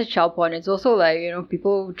it's not just child porn, it's also like,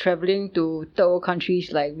 people traveling to third world countries,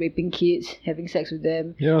 like raping kids, having sex with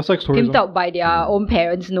them, Yeah, sex tourism. pimped out by their own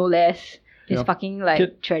parents, no less. It's Yeah. fucking like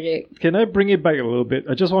Kid- tragic. Can I bring it back a little bit?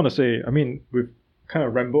 I just want to say, I mean, we've kind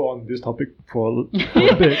of rambled on this topic for a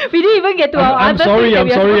bit. We didn't even get to our I'm other sorry, thing that I'm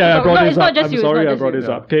we are sorry supposed to I talk brought about. this It's not up. just I'm you, it's sorry not I just brought you. this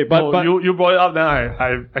up. Okay, but you brought it up, then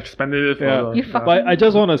I expanded it further. You fucking- But I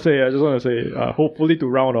just want to say, hopefully to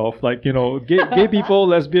round off, like, gay people,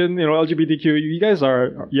 lesbian, LGBTQ, you guys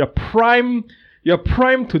you're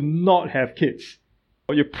prime to not have kids.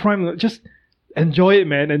 You're prime, just enjoy it,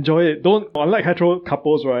 man, enjoy it. Don't, unlike hetero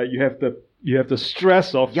couples, right, you have the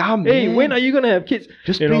stress of, Yeah, hey, man. when are you gonna have kids?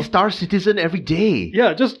 Just You play know? Star Citizen every day.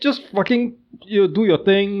 Yeah, just fucking do your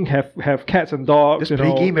thing, have cats and dogs, Just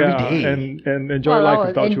play game every day. and enjoy Walao, life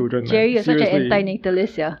without and children. Jerry, man. you're such an Seriously.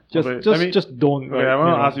 anti-natalist, yeah. Just don't. Okay, I'm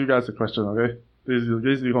gonna ask you guys a question. Okay, this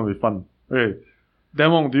is gonna be fun. Okay,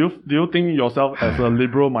 Demong, do you think yourself as a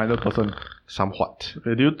liberal-minded person? Somewhat.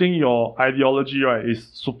 Okay, do you think your ideology, right, is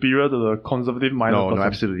superior to the conservative-minded No, person? no,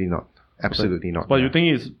 absolutely not. Absolutely not. But Yeah. you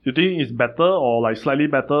think it's better or like slightly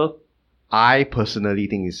better? I personally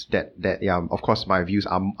think is that yeah, of course my views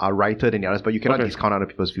are righter than the others, but you cannot Okay. discount other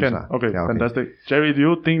people's views. Can lah. okay, Yeah, fantastic. Jerry, do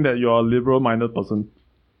you think that you're a liberal-minded person?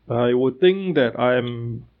 I would think that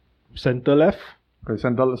I'm center left, Okay,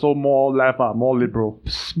 center, so more left, more liberal.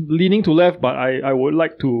 leaning to left, but I would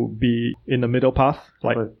like to be in the middle path,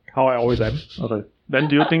 like Okay. how I always am. Okay. Then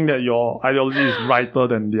do you think that your ideology is righter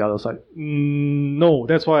than the other side? No,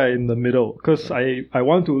 that's why I'm in the middle, because I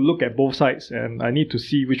want to look at both sides and I need to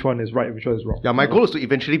see which one is right and which one is wrong. Yeah, my goal is to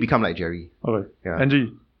eventually become like Jerry. Okay. Yeah.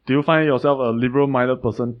 Angie, do you find yourself a liberal-minded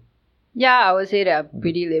person? Yeah, I would say that I'm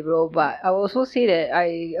pretty liberal, but I would also say that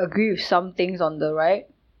I agree with some things on the right.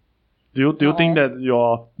 Do you think that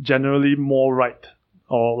you're generally more right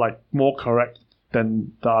or like more correct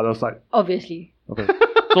than the other side? Obviously. Okay.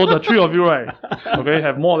 So the three of you, right, okay,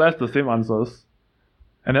 have more or less the same answers.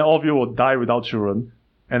 And then all of you will die without children.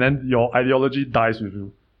 And then your ideology dies with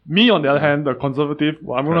you. Me, on the other hand, the conservative,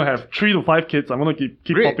 I'm going to have 3 to 5 kids. I'm going to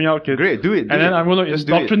keep Great. popping out kids. Great, do it. And then I'm going to Just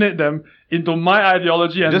do it. indoctrinate them into my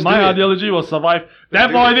ideology, and Just my do it. ideology will survive.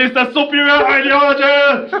 Therefore, it is the superior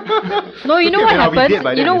ideology! No, you know Okay, what man, I'll be happens? dead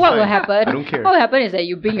by You then, know it's what will fine. happen? I don't care. What will happen is that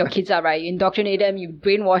you bring your kids up, right? You indoctrinate them, you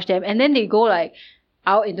brainwash them, and then they go like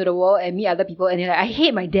out into the world and meet other people, and they're like, I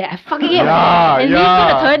hate my dad. I fucking hate my dad. And he's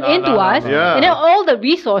gonna turn into us. Yeah. And then all the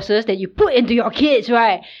resources that you put into your kids,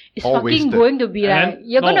 right, is All fucking wasted. going to be And like,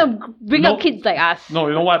 you're no, gonna bring no, up kids like us. No,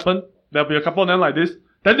 you know what happened? There'll be a couple of them like this.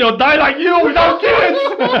 Then they'll die like you without kids!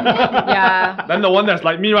 Yeah. Then the one that's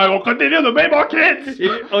like me, right, will continue to make more kids!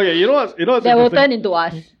 Okay, you know what's That will interesting? turn into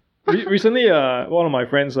us. Recently, one of my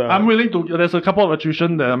friends. I'm willing to, there's a couple of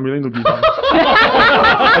attrition that I'm willing to give up.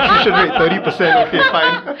 Attrition rate 30%. Okay,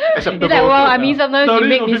 fine. Acceptable. It's like, well, I mean, sometimes you 30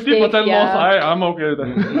 make to 50% mistakes. loss, Yeah. I'm okay with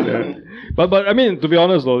that. But I mean, to be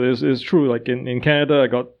honest though, it's true. Like in Canada, I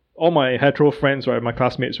got all my hetero friends, right, my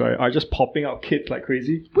classmates, right, are just popping out kids like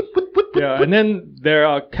crazy. Yeah, and then there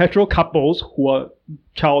are hetero couples who are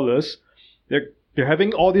childless. They're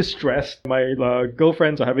having all this stress. My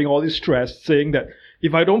girlfriends are having all this stress, saying that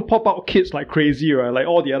if I don't pop out kids like crazy, right, like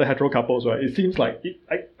all the other hetero couples, right, it seems like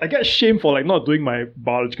I get shamed for like not doing my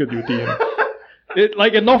biological duty. You know? It,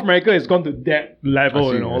 like in North America, it's gone to that level,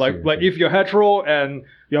 I see, you know. I Like see. like if you're hetero and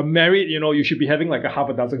you're married, you know, you should be having like a half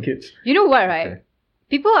a dozen kids. You know what, right? Okay.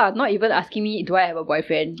 People are not even asking me, do I have a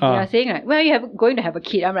boyfriend? They are saying like, when are you going to have a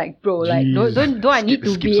kid? I'm like, bro, like, don't I need to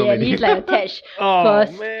Skip be so at many. least like attached Oh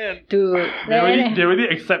first man. to. They already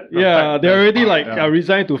accept. The Yeah, fact they're that- already like Yeah.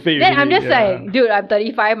 resigned to fate. Then I'm already, just yeah. like, dude, I'm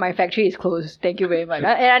 35, my factory is closed. Thank you very much. And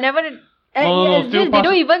I never. No, it's still just, they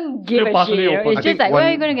don't even give still a partially shit. open. It's I just like, when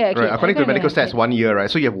are you going to get a kid? Right, according to When are you medical gonna stats, get 1 year, right?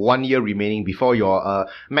 So you have 1 year remaining before your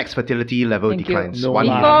max fertility level Thank you. declines. No 1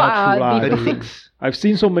 lah, year. not true lah. before- 36 I've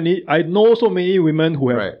seen so many. I know so many women who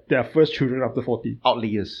have Right. their first children after 40. outly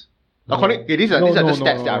years. According, these are the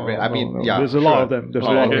stats that I read. I mean, yeah. There's a lot sure. of them. There's a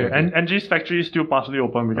Oh, lot Okay, of them. and Ng's factory is still partially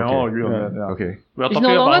open. We can Okay. all agree on Yeah. that. Yeah. Okay. We are It's talking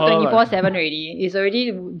no longer about her, like, 24/7 already. It's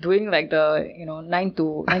already doing like the 9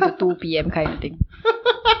 to 2 p.m. kind of thing.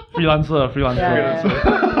 freelancer.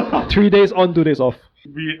 Yeah. 3 days on, 2 days off.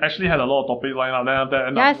 We actually had a lot of topics lined up. Then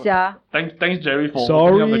after that, Yes, yeah. Thanks Jerry for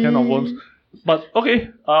Sorry. opening up the can of worms. But okay,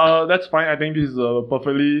 that's fine. I think this is a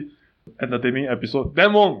perfectly entertaining episode.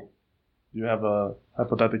 Then Wong, you have a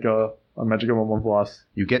hypothetical, a magical moment for us.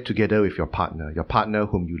 You get together with your partner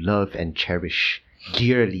whom you love and cherish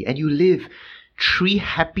dearly, and you live 3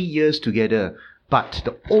 happy years together. But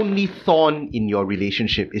the only thorn in your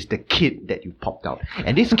relationship is the kid that you popped out.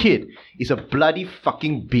 And this kid is a bloody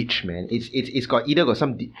fucking bitch, man. It's got either got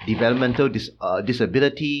some developmental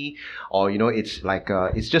disability, or you know, it's like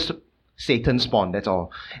it's just Satan spawn, that's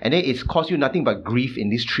all. And then it's caused you nothing but grief in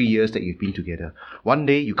these 3 years that you've been together. One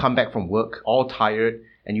day you come back from work all tired,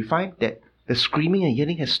 and you find that the screaming and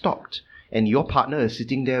yelling has stopped, and your partner is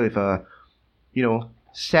sitting there with a, you know,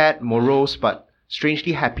 sad, morose but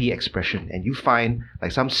strangely happy expression, and you find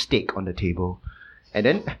like some steak on the table, and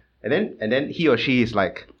then he or she is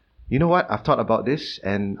like, you know what, I've thought about this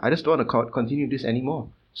and I just don't want to continue this anymore,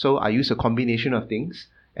 so I use a combination of things,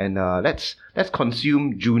 and let's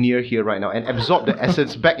consume Junior here right now and absorb the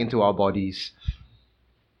essence back into our bodies.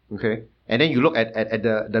 Okay, and then you look at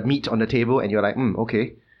the meat on the table and you're like,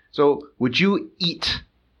 okay, so would you eat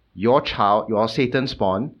your child, your Satan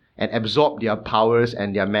spawn, and absorb their powers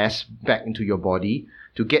and their mass back into your body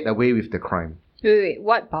to get away with the crime? Wait.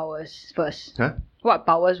 What powers first? Huh? What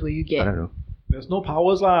powers will you I get? don't know. There's no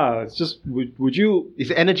powers lah. It's just would you?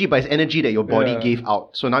 It's energy, but it's energy that your body Yeah. gave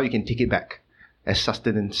out. So now you can take it back as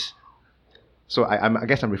sustenance. So I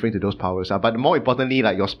guess I'm referring to those powers. But more importantly,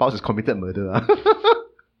 like your spouse has committed murder.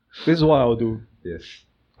 This is what I would do. Yes.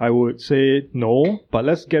 I would say no, but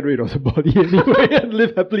let's get rid of the body anyway and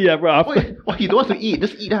live happily ever after. What you don't want to eat?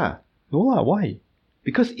 Just eat No lah, why?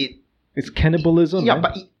 because It's cannibalism. yeah, man.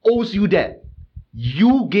 but it owes you that.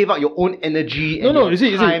 You gave out your own energy and No, your is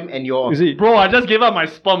it- time and your... Is it? Bro, I just gave up my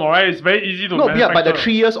sperm, alright? It's very easy to No, yeah, but the manufacture.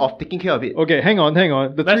 3 years of taking care of it. Okay, hang on.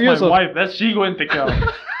 The That's 3 my years of wife. That's she go and take care of it.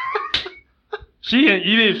 She can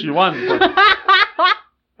eat it if she wants. but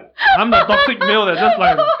I'm the toxic male that's just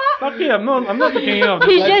like, fuck it, I'm not taking care of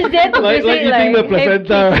He's this. just there to like visit, eating the hey,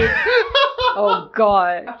 placenta. kid. Oh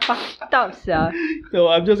god. Fucked up, sir. So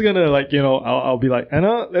I'm just gonna I'll be like,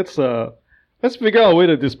 Anna, let's figure out a way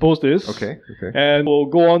to dispose this. Okay. And we'll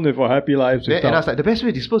go on with our happy lives. Then, and I without- was like, the best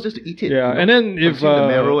way to dispose is to eat it. yeah, you know? and then if Consume the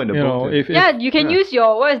marrow and the you know, bones. if Yeah, you can yeah. use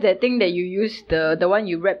your, what is that thing that you use, the one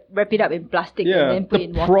you wrap it up in plastic and then put it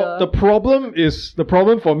in water. the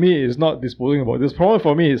problem for me is not disposing about this. The problem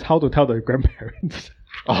for me is how to tell the grandparents.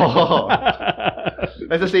 Oh.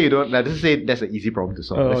 Let's just say you don't. Let's just say that's an easy problem to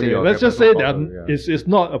solve. Okay, your let's just say grandparents that don't follow, it's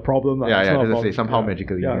not a problem. lah. Yeah, It's yeah, not a let's just say problem. somehow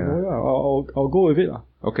magically, Yeah, yeah. no, yeah, I'll go with it. Lah.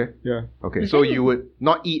 Okay. Yeah. Okay. So you would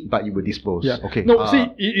not eat, but you would dispose. Yeah. Okay. No, see,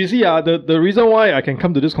 you see, the reason why I can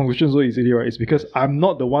come to this conclusion so easily, right, is because I'm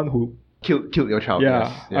not the one who. killed your child. Yeah,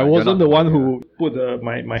 yes. I you're wasn't not the one yeah. who put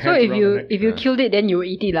my hands So around the neck. if you killed it, then you will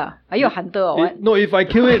eat it lah. Are you a hunter or what? No, if I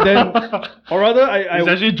kill it, then or rather, It's I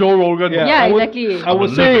actually Joe Rogan. yeah, Yeah, I would, exactly. I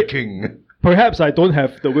would I'm a say liver king. perhaps I don't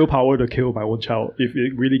have the willpower to kill my own child if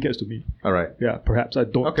it really gets to me. All right. Yeah, perhaps I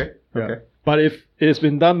don't. Okay. Yeah. Okay. But if it's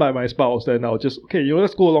been done by my spouse, then I'll just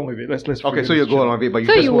let's go along with it. Let's Okay. figure So you this go shit along out. with it, but you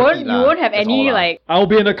So just you won't won't eat you lah. won't have That's any all lah. like I'll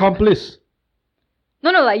be an accomplice.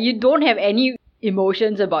 no like you don't have any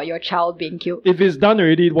emotions about your child being killed. If it's done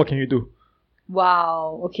already, what can you do?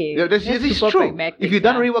 Wow. Okay. Yeah, this is super true. pragmatic, If you've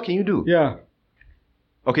done lah. already, what can you do? Yeah.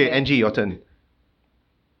 Okay, Yeah. Angie, your turn.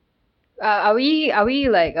 Are we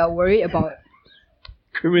like worried about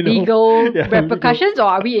Criminal. legal Yeah, repercussions, or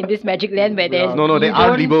are we in this magic land where there's No, they you are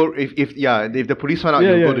don't- legal. If the police find out, Yeah,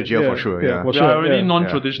 you'll yeah, go to jail yeah, for sure. yeah, Yeah. for We sure. are already yeah.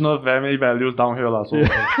 non-traditional family values down here, lah. So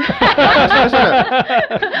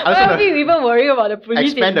Why are we even worrying about the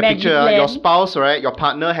police Expand in the magic picture. land? Your spouse, right? Your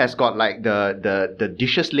partner has got like the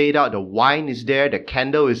dishes laid out. The wine is there. The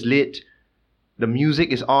candle is lit. the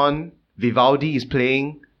music is on, Vivaldi is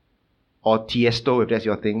playing, or Tiesto if that's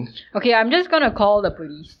your thing. Okay, I'm just gonna call the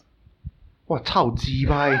police. 哇，操雞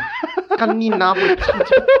掰！跟你拿會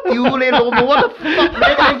屌你老母 ！What the fuck,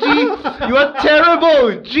 man, Angie? You are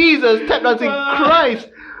terrible! Jesus, tap dancing Christ!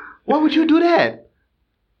 Why would you do that?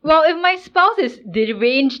 Well, if my spouse is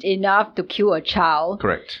deranged enough to kill a child,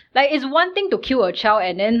 Correct. like it's one thing to kill a child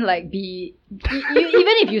and then like be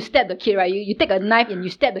even if you stab the kid, right? You take a knife and you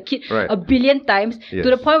stab the kid Right. a billion times Yes. to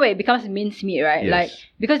the point where it becomes mincemeat, right? Yes. Like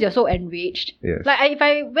because you're so enraged. Yes. Like if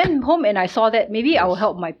I went home and I saw that, maybe I will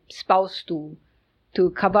help my spouse to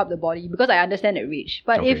cover up the body because I understand the rage.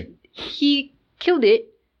 But if Okay. he killed it,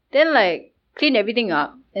 then like clean everything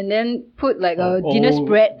up and then put like a dinner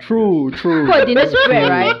spread. True. Put a dinner spread,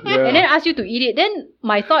 right? Yeah. And then ask you to eat it. Then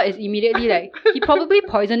my thought is immediately like, he probably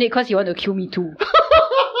poisoned it because he want to kill me too.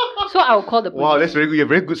 So I will call the police. Wow, that's very good. You have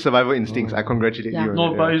very good survival instincts. I congratulate Yeah. you. on No,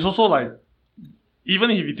 that, but yeah. it's also like, even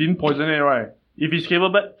if he didn't poison it, right? If he's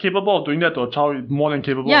capable of doing that to a child, he's more than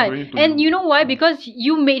capable Yeah, of doing it to and you know why? Because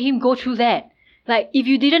you made him go through that. Like, if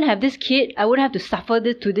you didn't have this kid, I wouldn't have to suffer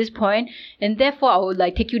this to this point, and therefore I would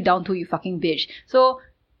like take you down to you fucking bitch. So,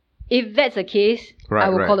 if that's the case, Right, I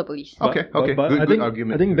will right. call the police. Okay, okay. But good, I good think,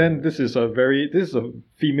 argument. I think then this is a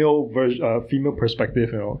female female perspective,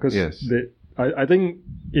 you know, because Yes. I think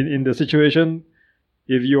in the situation,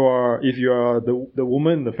 if you are the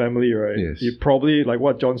woman in the family, right, Yes. you probably, like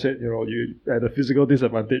what John said, you know, you at a physical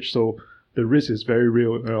disadvantage, so the risk is very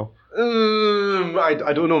real, you know.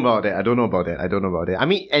 I don't know about that. I don't know about that. I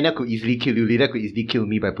mean, Anna could easily kill you. Lida could easily kill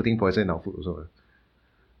me by putting poison in our food also.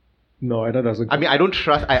 No, Anna doesn't. I mean, I don't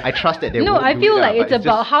trust. I trust that they No, won't I do feel it, like but it's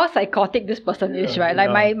about just- how psychotic this person is, right? Like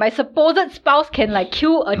Yeah. my supposed spouse can like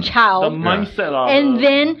kill a the child mindset and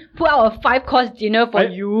then put out a 5-course dinner for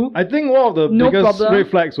you. I think one of the No biggest problem. red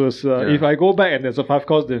flags was if I go back and there's a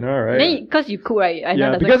 5-course dinner, right? Then because you cook, right? Anna yeah,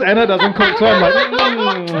 doesn't because cook. Anna doesn't cook, so I'm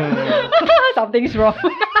like, Something's wrong.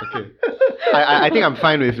 I think I'm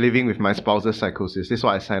fine with living with my spouse's psychosis. This is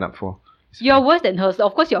what I signed up for. You're worse than her, so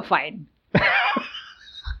of course you're fine.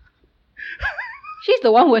 She's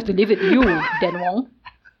the one who has to live with you, Dan Wong.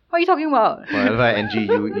 What are you talking about? Whatever, Angie,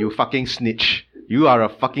 you fucking snitch. You are a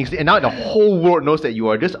fucking snitch. And now the whole world knows that you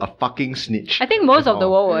are just a fucking snitch. I think most of the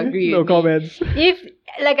world will agree no with me. comments. If,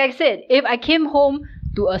 like I said, if I came home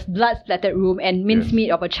to a blood-splattered room and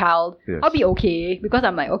mincemeat of a child, Yes. I'll be okay because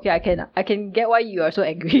I'm like, okay, I can get why you are so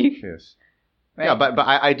angry. Yes. Right? Yeah, but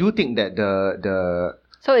I do think that the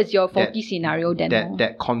So it's your faulty scenario, Dan Wong.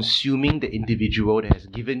 that consuming the individual that has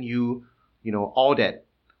given you, you know, all that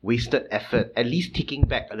wasted effort, at least taking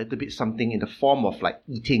back a little bit something in the form of like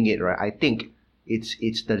eating it, right? I think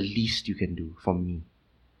it's the least you can do for me.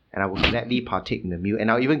 And I will gladly partake in the meal, and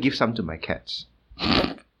I'll even give some to my cats.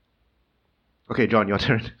 Okay, John, your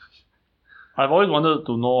turn. I've always wanted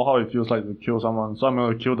to know how it feels like to kill someone, so I'm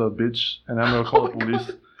gonna kill the bitch and I'm gonna call the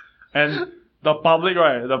police. And the public,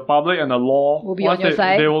 right? The public and the law Will be on once your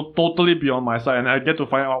side? They will totally be on my side, and I get to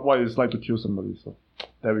find out what it's like to kill somebody. So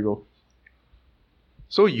there we go.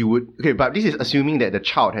 So you would, okay, but this is assuming that the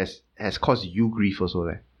child has caused you grief also,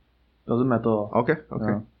 right? Doesn't matter. Okay, okay.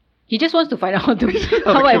 Yeah. He just wants to find out how it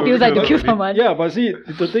feels like to kill someone. Yeah, but see,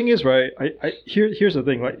 the thing is, right? Here's the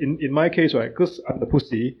thing, like in my case, right? Because I'm the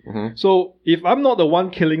pussy. Mhm. So if I'm not the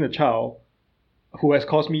one killing the child who has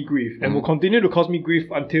caused me grief and will continue to cause me grief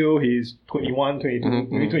until he's 21, 22,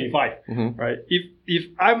 maybe 25, right? If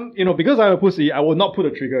I'm, you know, because I'm a pussy, I will not pull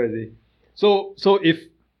the trigger, you see. So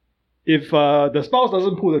if the spouse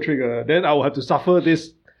doesn't pull the trigger, then I will have to suffer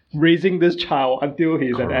this raising this child until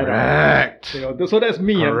he's an adult. Correct. You know, so that's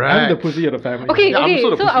me. I'm the Correct. pussy of the family. Okay, Yeah, I'm okay.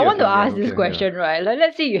 sort of So pussy I want to of family, ask this okay, question, right? Like,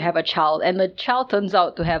 let's say you have a child, and the child turns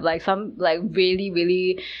out to have like some like really,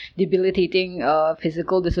 really debilitating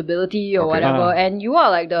physical disability or Okay. whatever, and you are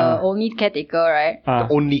like the only caretaker, right?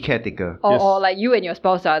 Only caretaker. Or, Yes. or like you and your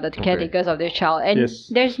spouse are the caretakers of this child, and Yes.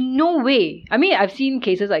 there's no way. I mean, I've seen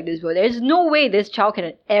cases like this where there's no way this child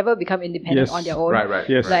can ever become independent Yes. on their own. Right.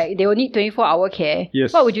 Yes. Like they will need 24-hour care.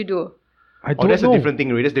 Yes. What would you do? I Oh, don't that's know. a different thing,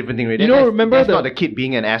 Ray. That's a different thing, Ray. You know, That's- remember that's the- not the kid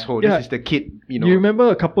being an asshole. Yeah. This is the kid, you know. You remember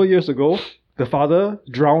a couple of years ago, the father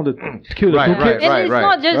drowned killed the Right, two right, kids. And it's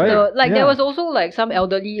not just Right. the like Yeah. there was also like some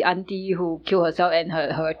elderly auntie who killed herself and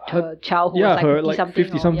her child who Yeah, was her like 50 like something.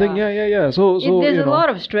 50 something. Yeah. So There's you a know. lot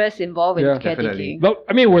of stress involved in Yeah, caretaking. definitely. But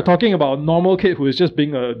I mean, we're talking about a normal kid who is just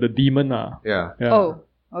being the demon, Yeah. Yeah. Oh,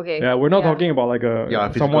 okay. Yeah, we're not talking about like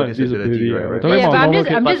physical someone with disability, disability. right, We're right. talking Yeah, about but normal I'm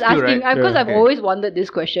kid. just but still, asking right? because Yeah. I've Okay. always wondered this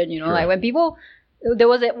question. You know, Sure. like when people there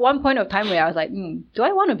was at one point of time where I was like, do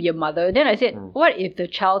I want to be a mother? Then I said, what if the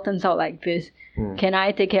child turns out like this? Can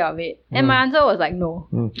I take care of it? And my answer was like, no,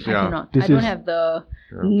 I Yeah. cannot. This I don't is- have the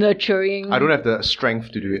nurturing. I don't have the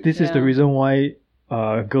strength to do it. This is the reason why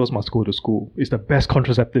girls must go to school. It's the best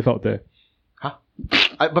contraceptive out there.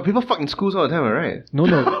 But people fuck in schools all the time, right? No.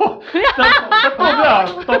 Talking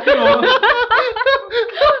about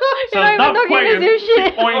You're not even talking the same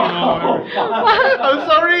shit. I'm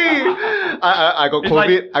sorry. I got It's COVID.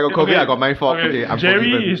 like- I got COVID. okay, I got my fault. Okay, I'm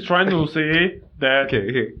Jerry forgiven. is trying to say that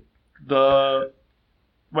Okay.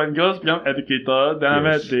 when girls become educated, then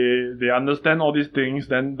Yes. they understand all these things,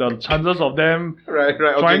 then the chances of them Right.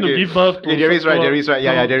 Okay. trying to give birth to Okay, Jerry's right. to a- Jerry's right.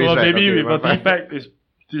 Yeah. to Jerry's a right. baby Okay, with a fine. defect is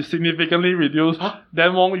significantly reduced.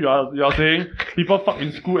 Then Wong, you are saying people fuck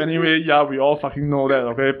in school anyway. Yeah, we all fucking know that,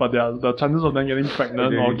 okay? But the chances of them getting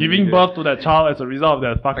pregnant or giving birth to that child as a result of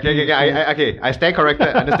that fucking Okay. I stand corrected.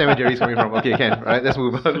 I understand where Jerry's coming from. Okay, Ken. Right. Let's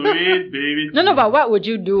move on. sweet baby. No, but what would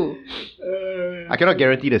you do? I cannot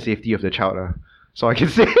guarantee the safety of the child, so I can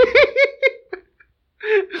say.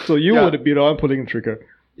 So you Yeah. would be the one pulling the trigger.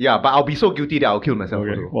 Yeah, but I'll be so guilty that I'll kill myself.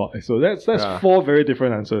 Okay. Also. Well, so that's Yeah. 4 very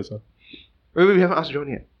different answers. Huh? Wait, we haven't asked John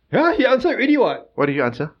yet. Yeah, he answered already. What? What did you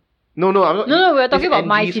answer? No, I'm not. No, we're talking It's about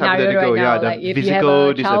my NG's scenario right hypothetical, now. Yeah, the Like, if you have physical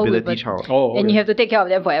a child with disability a- child. Oh, okay. And you have to take care of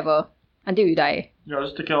them forever until you die. Yeah,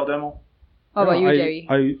 just take care of them. How about you, I,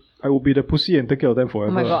 Jerry? I will be the pussy and take care of them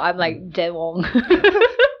forever. Oh my god, I'm like Jen Wong.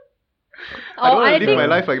 I don't want to live my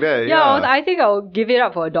life like that. Yeah, I think I'll give it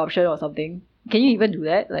up for adoption or something. Can you even do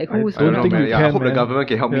that? Like, who's I don't don't know, think man. you Yeah, I can, hope the man. government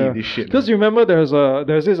can help me in this shit. Because you remember there's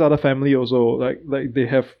this other family also, like they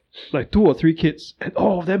have like 2 or 3 kids and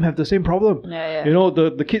all of them have the same problem. Yeah. You know,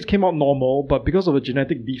 the kids came out normal, but because of a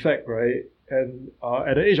genetic defect, right? And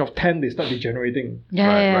at the age of 10 they start degenerating.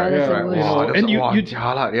 Yeah, that's right. the worst. Wow. That's And you-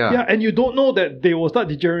 jialat, yeah. Yeah, and you don't know that they will start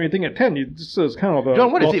degenerating at 10. It's just kind of a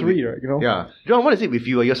John, what is it? lottery, right? You know? Yeah. John, what is it with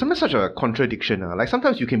you? You're sometimes such a contradiction. Like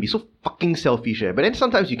sometimes you can be so fucking selfish, but then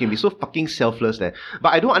sometimes you can be so fucking selfless. But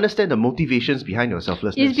I don't understand the motivations behind your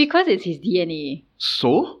selflessness. It's because it's his DNA.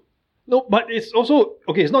 So? No, but it's also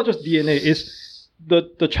okay. It's not just DNA. It's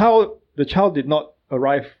the child. The child did not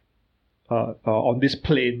arrive on this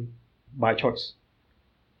plane by choice.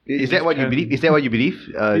 Is that what you believe? Is that what you believe?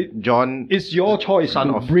 John? It's your choice Son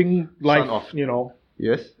to of- bring life. son of- You know.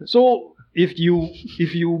 Yes. So if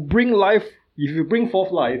you bring life, if you bring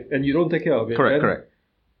forth life and you don't take care of it, then Correct.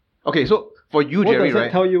 Okay, so for you, What Jerry, does that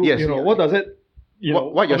right? tell you? Yes. You know, what does it? You know,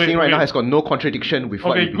 What you're Okay, saying right okay. now has got no contradiction with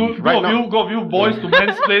what Okay, you believe. good. Right now, Go of you boys to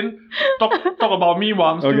mansplain. talk about me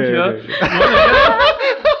while I'm still Okay, here. okay. You wanna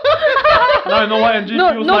get- Now I know what NG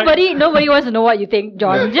No, feels nobody wants to know what you think,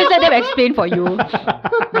 John. Just let them explain for you. like.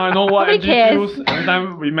 Now I know what Nobody NG cares. feels every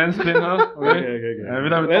time we mansplain her. Okay? Okay. Every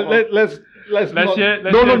time we talk about- Let's Let's not- hear.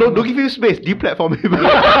 Let's no, hear don't give him space. Deplatform him.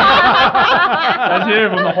 Let's hear it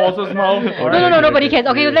from the horse's mouth. No, nobody cares.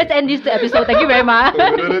 Okay, let's end this episode. Thank you very much.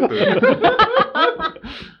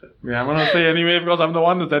 Yeah, I'm gonna say anyway because I'm the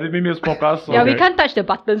one that's editing this podcast. So. Yeah, we can't touch the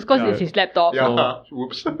buttons because Yeah. it's his laptop. Yeah.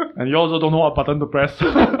 Whoops. And you also don't know what button to press.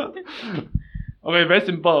 Okay, very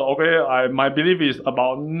simple. Okay, my belief is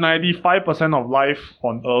about 95% of life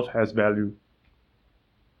on Earth has value.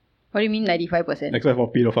 What do you mean 95%? Except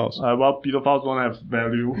for pedophiles. Well, pedophiles don't have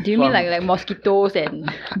value. Do you So mean I'm- like mosquitoes and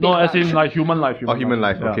No, as bedbugs? in like human life. Oh, human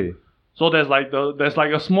life. Yeah. Okay. So there's like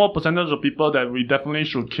a small percentage of people that we definitely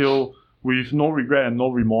should kill with no regret and no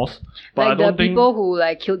remorse. But I like don't the think people who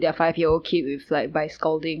like killed their 5-year-old kid with like by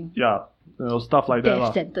scalding. stuff like that. Death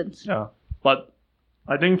lah. sentence. Yeah. But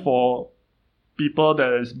I think for people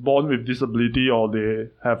that is born with disability or they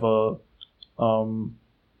have a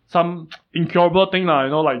some incurable thing lah,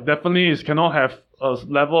 like definitely is cannot have a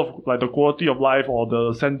level of like the quality of life or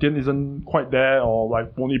the sentient isn't quite there or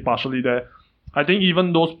like only partially there. I think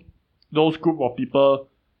even those group of people,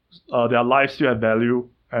 their lives still have value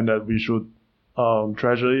and that we should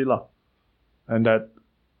treasure it lah. And that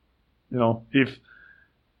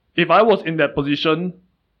if I was in that position,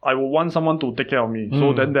 I would want someone to take care of me.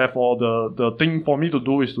 So then therefore the thing for me to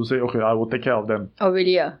do is to say, okay, I will take care of them. Oh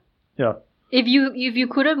really? Yeah. Yeah. If you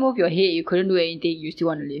couldn't move your head, you couldn't do anything, you still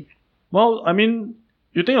want to live. Well, I mean,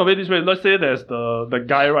 you think of it this way. Let's say there's the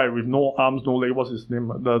guy, right, with no arms, no leg. What's his name?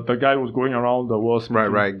 The guy who's going around the world.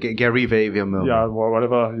 Right. Gary Vaynerchuk. Yeah,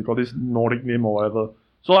 whatever. He got this Nordic name or whatever.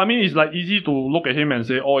 So, I mean, it's like easy to look at him and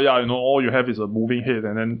say, oh yeah, all you have is a moving head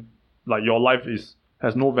and then like your life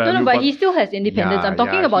has no value. No, but he still has independence. Yeah, I'm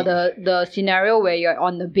talking yeah, about the scenario where you're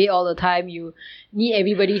on the bed all the time. You need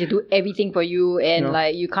everybody to do everything for you, and Yeah.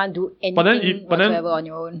 like you can't do anything But then whatsoever on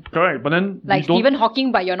your own. Correct, but then Like we don't, Stephen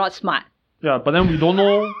Hawking, but you're not smart. Yeah, but then we don't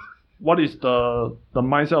know what is the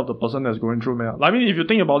mindset of the person that's going through, man. I mean, if you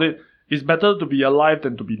think about it, it's better to be alive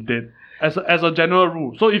than to be dead. As a general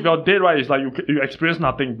rule. So if you're dead, right, it's like you experience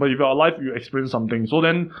nothing. But if you're alive, you experience something. So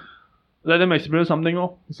then let them experience something,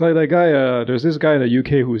 oh. It's like that guy, there's this guy in the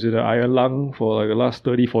UK who's in the iron lung for like the last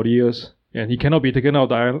 30, 40 years. And he cannot be taken out of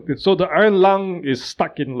the iron. So the iron lung is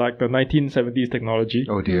stuck in like the 1970s technology.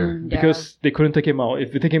 Oh dear. Because they couldn't take him out.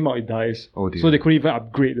 If they take him out, he dies. Oh dear. So they couldn't even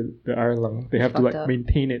upgrade the iron lung. They have to fucked like up.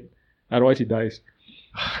 maintain it. Otherwise he dies.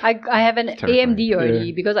 I have an Terrifying. AMD already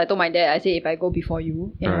Yeah. because I told my dad, I said if I go before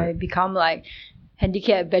you and Right. I become like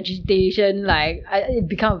handicapped vegetation, like I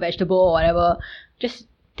become a vegetable or whatever, just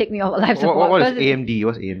take me off life support. What is 'cause AMD?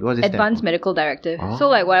 What's AMD? What's it stand Advanced for? Medical Directive. Oh. So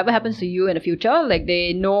like whatever happens to you in the future, like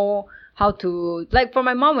they know how to, like for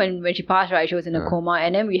my mom when she passed, right, she was in a Yeah. coma,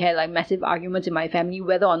 and then we had like massive arguments in my family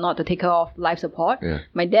whether or not to take her off life support. Yeah.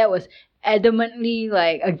 My dad was adamantly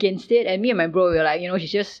like against it, and me and my bro were like,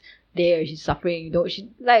 she's just there, she's suffering,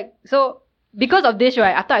 so because of this,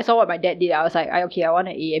 right, after I saw what my dad did, I was like, okay, I want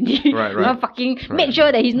an AMD. Right, I want to fucking make sure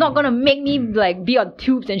that he's not gonna make me like be on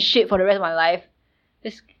tubes and shit for the rest of my life.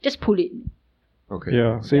 Just pull it. Okay.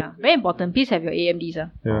 Yeah, same. Yeah, very important. Please have your AMDs. Yeah.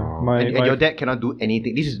 Oh. My, and your dad cannot do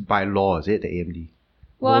anything. This is by law, is it? The AMD.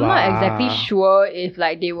 Well, I'm not Wow. exactly sure if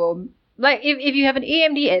like they will, like if you have an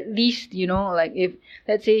AMD, at least like if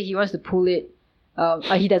let's say he wants to pull it,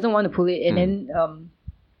 he doesn't want to pull it, and then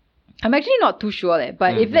I'm actually not too sure,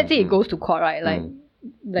 but if let's say it goes to court, right, like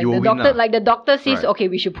You will win lah. the doctor says Right. okay,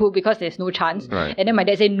 we should pull because there's no chance, Right. and then my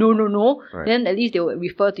dad say no, Right. then at least they will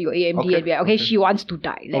refer to your AMD Okay, and be like, okay, she wants to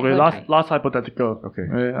die. Let Okay, her die. last hypothetical. Okay.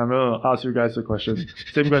 I'm gonna ask you guys a question.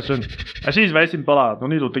 Same question. Actually, it's very simple lah. Don't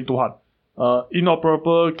need to think too hard.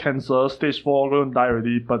 Inoperable cancer, stage 4, going to die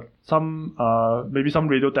already. But some maybe some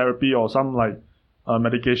radiotherapy or some like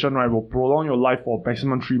medication, right, will prolong your life for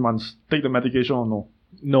maximum 3 months. Take the medication or no?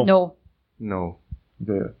 No. No. No.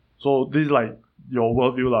 Okay. So this is like your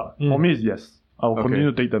worldview lah. For me, it's yes. I will Okay.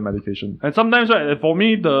 continue to take the medication. And sometimes, right, for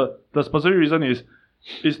me, the specific reason is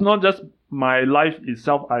it's not just my life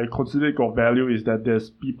itself I consider it of value, is that there's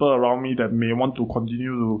people around me that may want to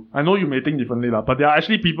continue to, I know you may think differently lah, but there are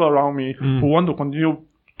actually people around me who want to continue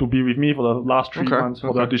to be with me for the last 3 Okay, months,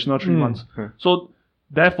 for the okay. additional 3 months. Okay. So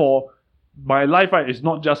therefore, my life, right, is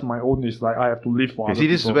not just my own, it's like I have to live for Okay, other see,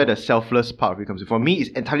 this is people. where the selfless part of it comes in. For me, it's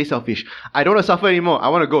entirely selfish. I don't want to suffer anymore. I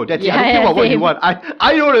want to go. That's it. I Yeah, don't care about what you same. want.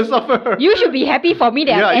 I don't want to suffer. You should be happy for me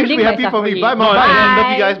that Yeah, I'm you should ending be my happy for me. suffering. Bye, Mom. No, Bye. I-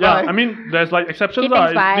 Love you guys. Yeah, Bye. I mean, there's like exceptions. Okay,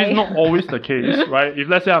 thanks, This is bye. not always the case, right? If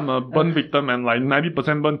let's say I'm a burn victim and like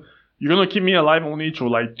 90% burn, you're gonna keep me alive only through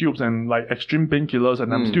like tubes and like extreme painkillers,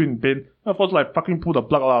 and I'm still in pain. Of course, like fucking pull the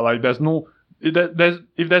plug lah. Like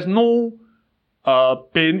if there's no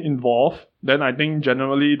pain involved, then I think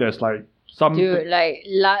generally there's like some. Dude, like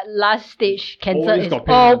last stage cancer Always is got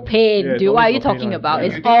pain, all right? pain. Yeah, it's Dude, what are always you got pain, talking right? about? Yeah.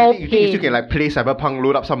 It's You all think you still pain. can like play Cyberpunk,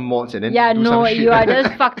 load up some mods, and then Yeah, do no, some shit you are like that?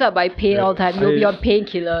 just fucked up by pain all the time. You'll be on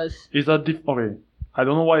painkillers. It's a okay. I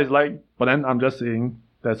don't know what it's like, but then I'm just saying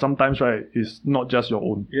that sometimes, right, it's not just your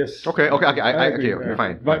own. Yes. Okay, I agree, okay, yeah.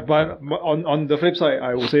 fine. But on the flip side,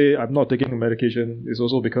 I will say I'm not taking the medication. It's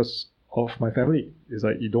also because of my family. It's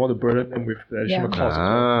like you don't want to burden them with the additional Yeah.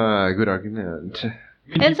 costs. Good argument.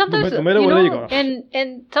 And sometimes, no matter you whether know, you got-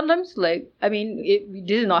 and sometimes, like, I mean,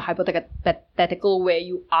 this is not hypothetical where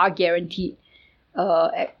you are guaranteed,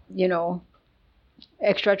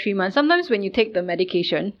 extra 3 months. Sometimes when you take the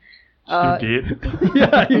medication, You did.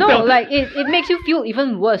 Yeah, you no, know. like it makes you feel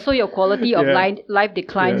even worse. So your quality of Yeah. life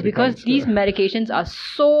declines Yeah, because declines, these yeah. medications are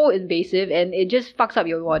so invasive and it just fucks up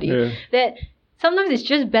your body. Yeah. That sometimes it's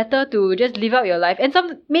just better to just live out your life, and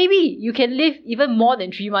maybe you can live even more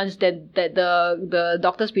than 3 months than that the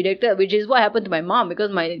doctors predicted, which is what happened to my mom because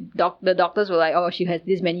the doctors were like, oh, she has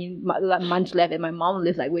this many months left, and my mom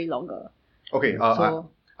lives like way longer. Okay, So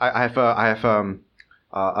I have an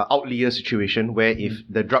outlier situation where if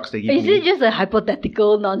the drugs they give is me, it just a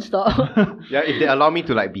hypothetical non-stop? yeah, if they allow me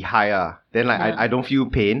to like be higher, then like Yeah. I don't feel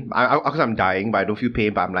pain. Because I'm dying, but I don't feel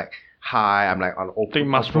pain. But I'm like high. I'm like on open Take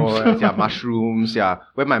mushrooms. yeah, mushrooms. Yeah,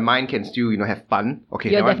 where my mind can still have fun. Okay,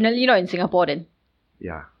 You're that one- definitely not in Singapore then.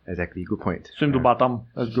 yeah, exactly. Good point. Swim to Batam.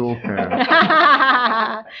 Let's go.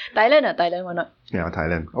 Thailand, why not? Yeah,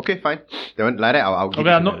 Thailand. Okay, fine. Then like that, I'll give Okay,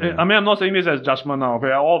 it I'm to not, them, I mean, I'm not saying this as judgment now.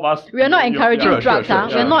 Okay, all of us. We are not encouraging Sure, drugs, sure, huh?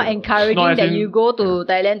 sure, We're not sure. encouraging No, as that in- you go to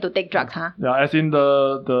Thailand to take drugs, huh? Yeah, as in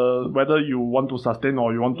the whether you want to sustain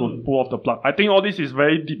or you want to pull off the plug. I think all this is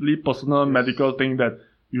very deeply personal medical thing that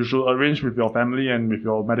you should arrange with your family and with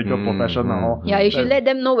your medical professional. Yeah, you should let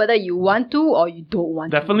them know whether you want to or you don't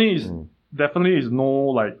want to. Definitely is no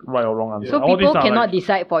like right or wrong answer. So All these people are cannot like,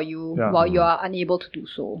 decide for you Yeah. while you are unable to do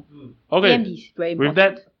so. okay. AMD is very With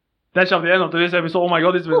important. that, That's the end of today's episode. Oh my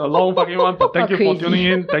god, it's been a long fucking one, but thank you for Crazy. tuning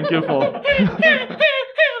in. Thank you for.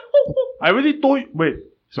 I really told you. Wait,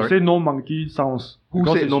 Sorry? you say no monkey sounds. Who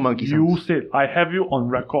Because said no it's- monkey You sounds? said. I have you on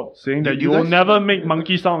record saying that Did you you will guys- never make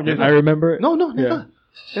monkey sound again. I remember. No, never. Yeah.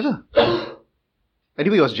 Never.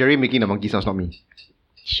 Anyway, it was Jerry making the monkey sounds, not me.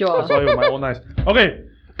 Sure. Sorry with my own eyes. Okay,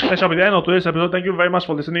 that shall be the end of today's episode. Thank you very much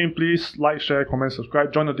for listening. Please like, share, comment,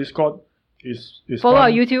 subscribe. Join the Discord. It's Follow fun. our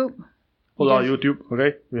YouTube. Follow our Yes. YouTube.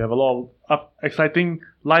 Okay, we have a lot of exciting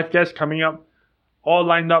live guests coming up, all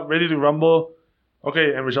lined up, ready to rumble.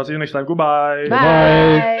 Okay, and we shall see you next time. Goodbye.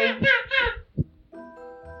 Bye.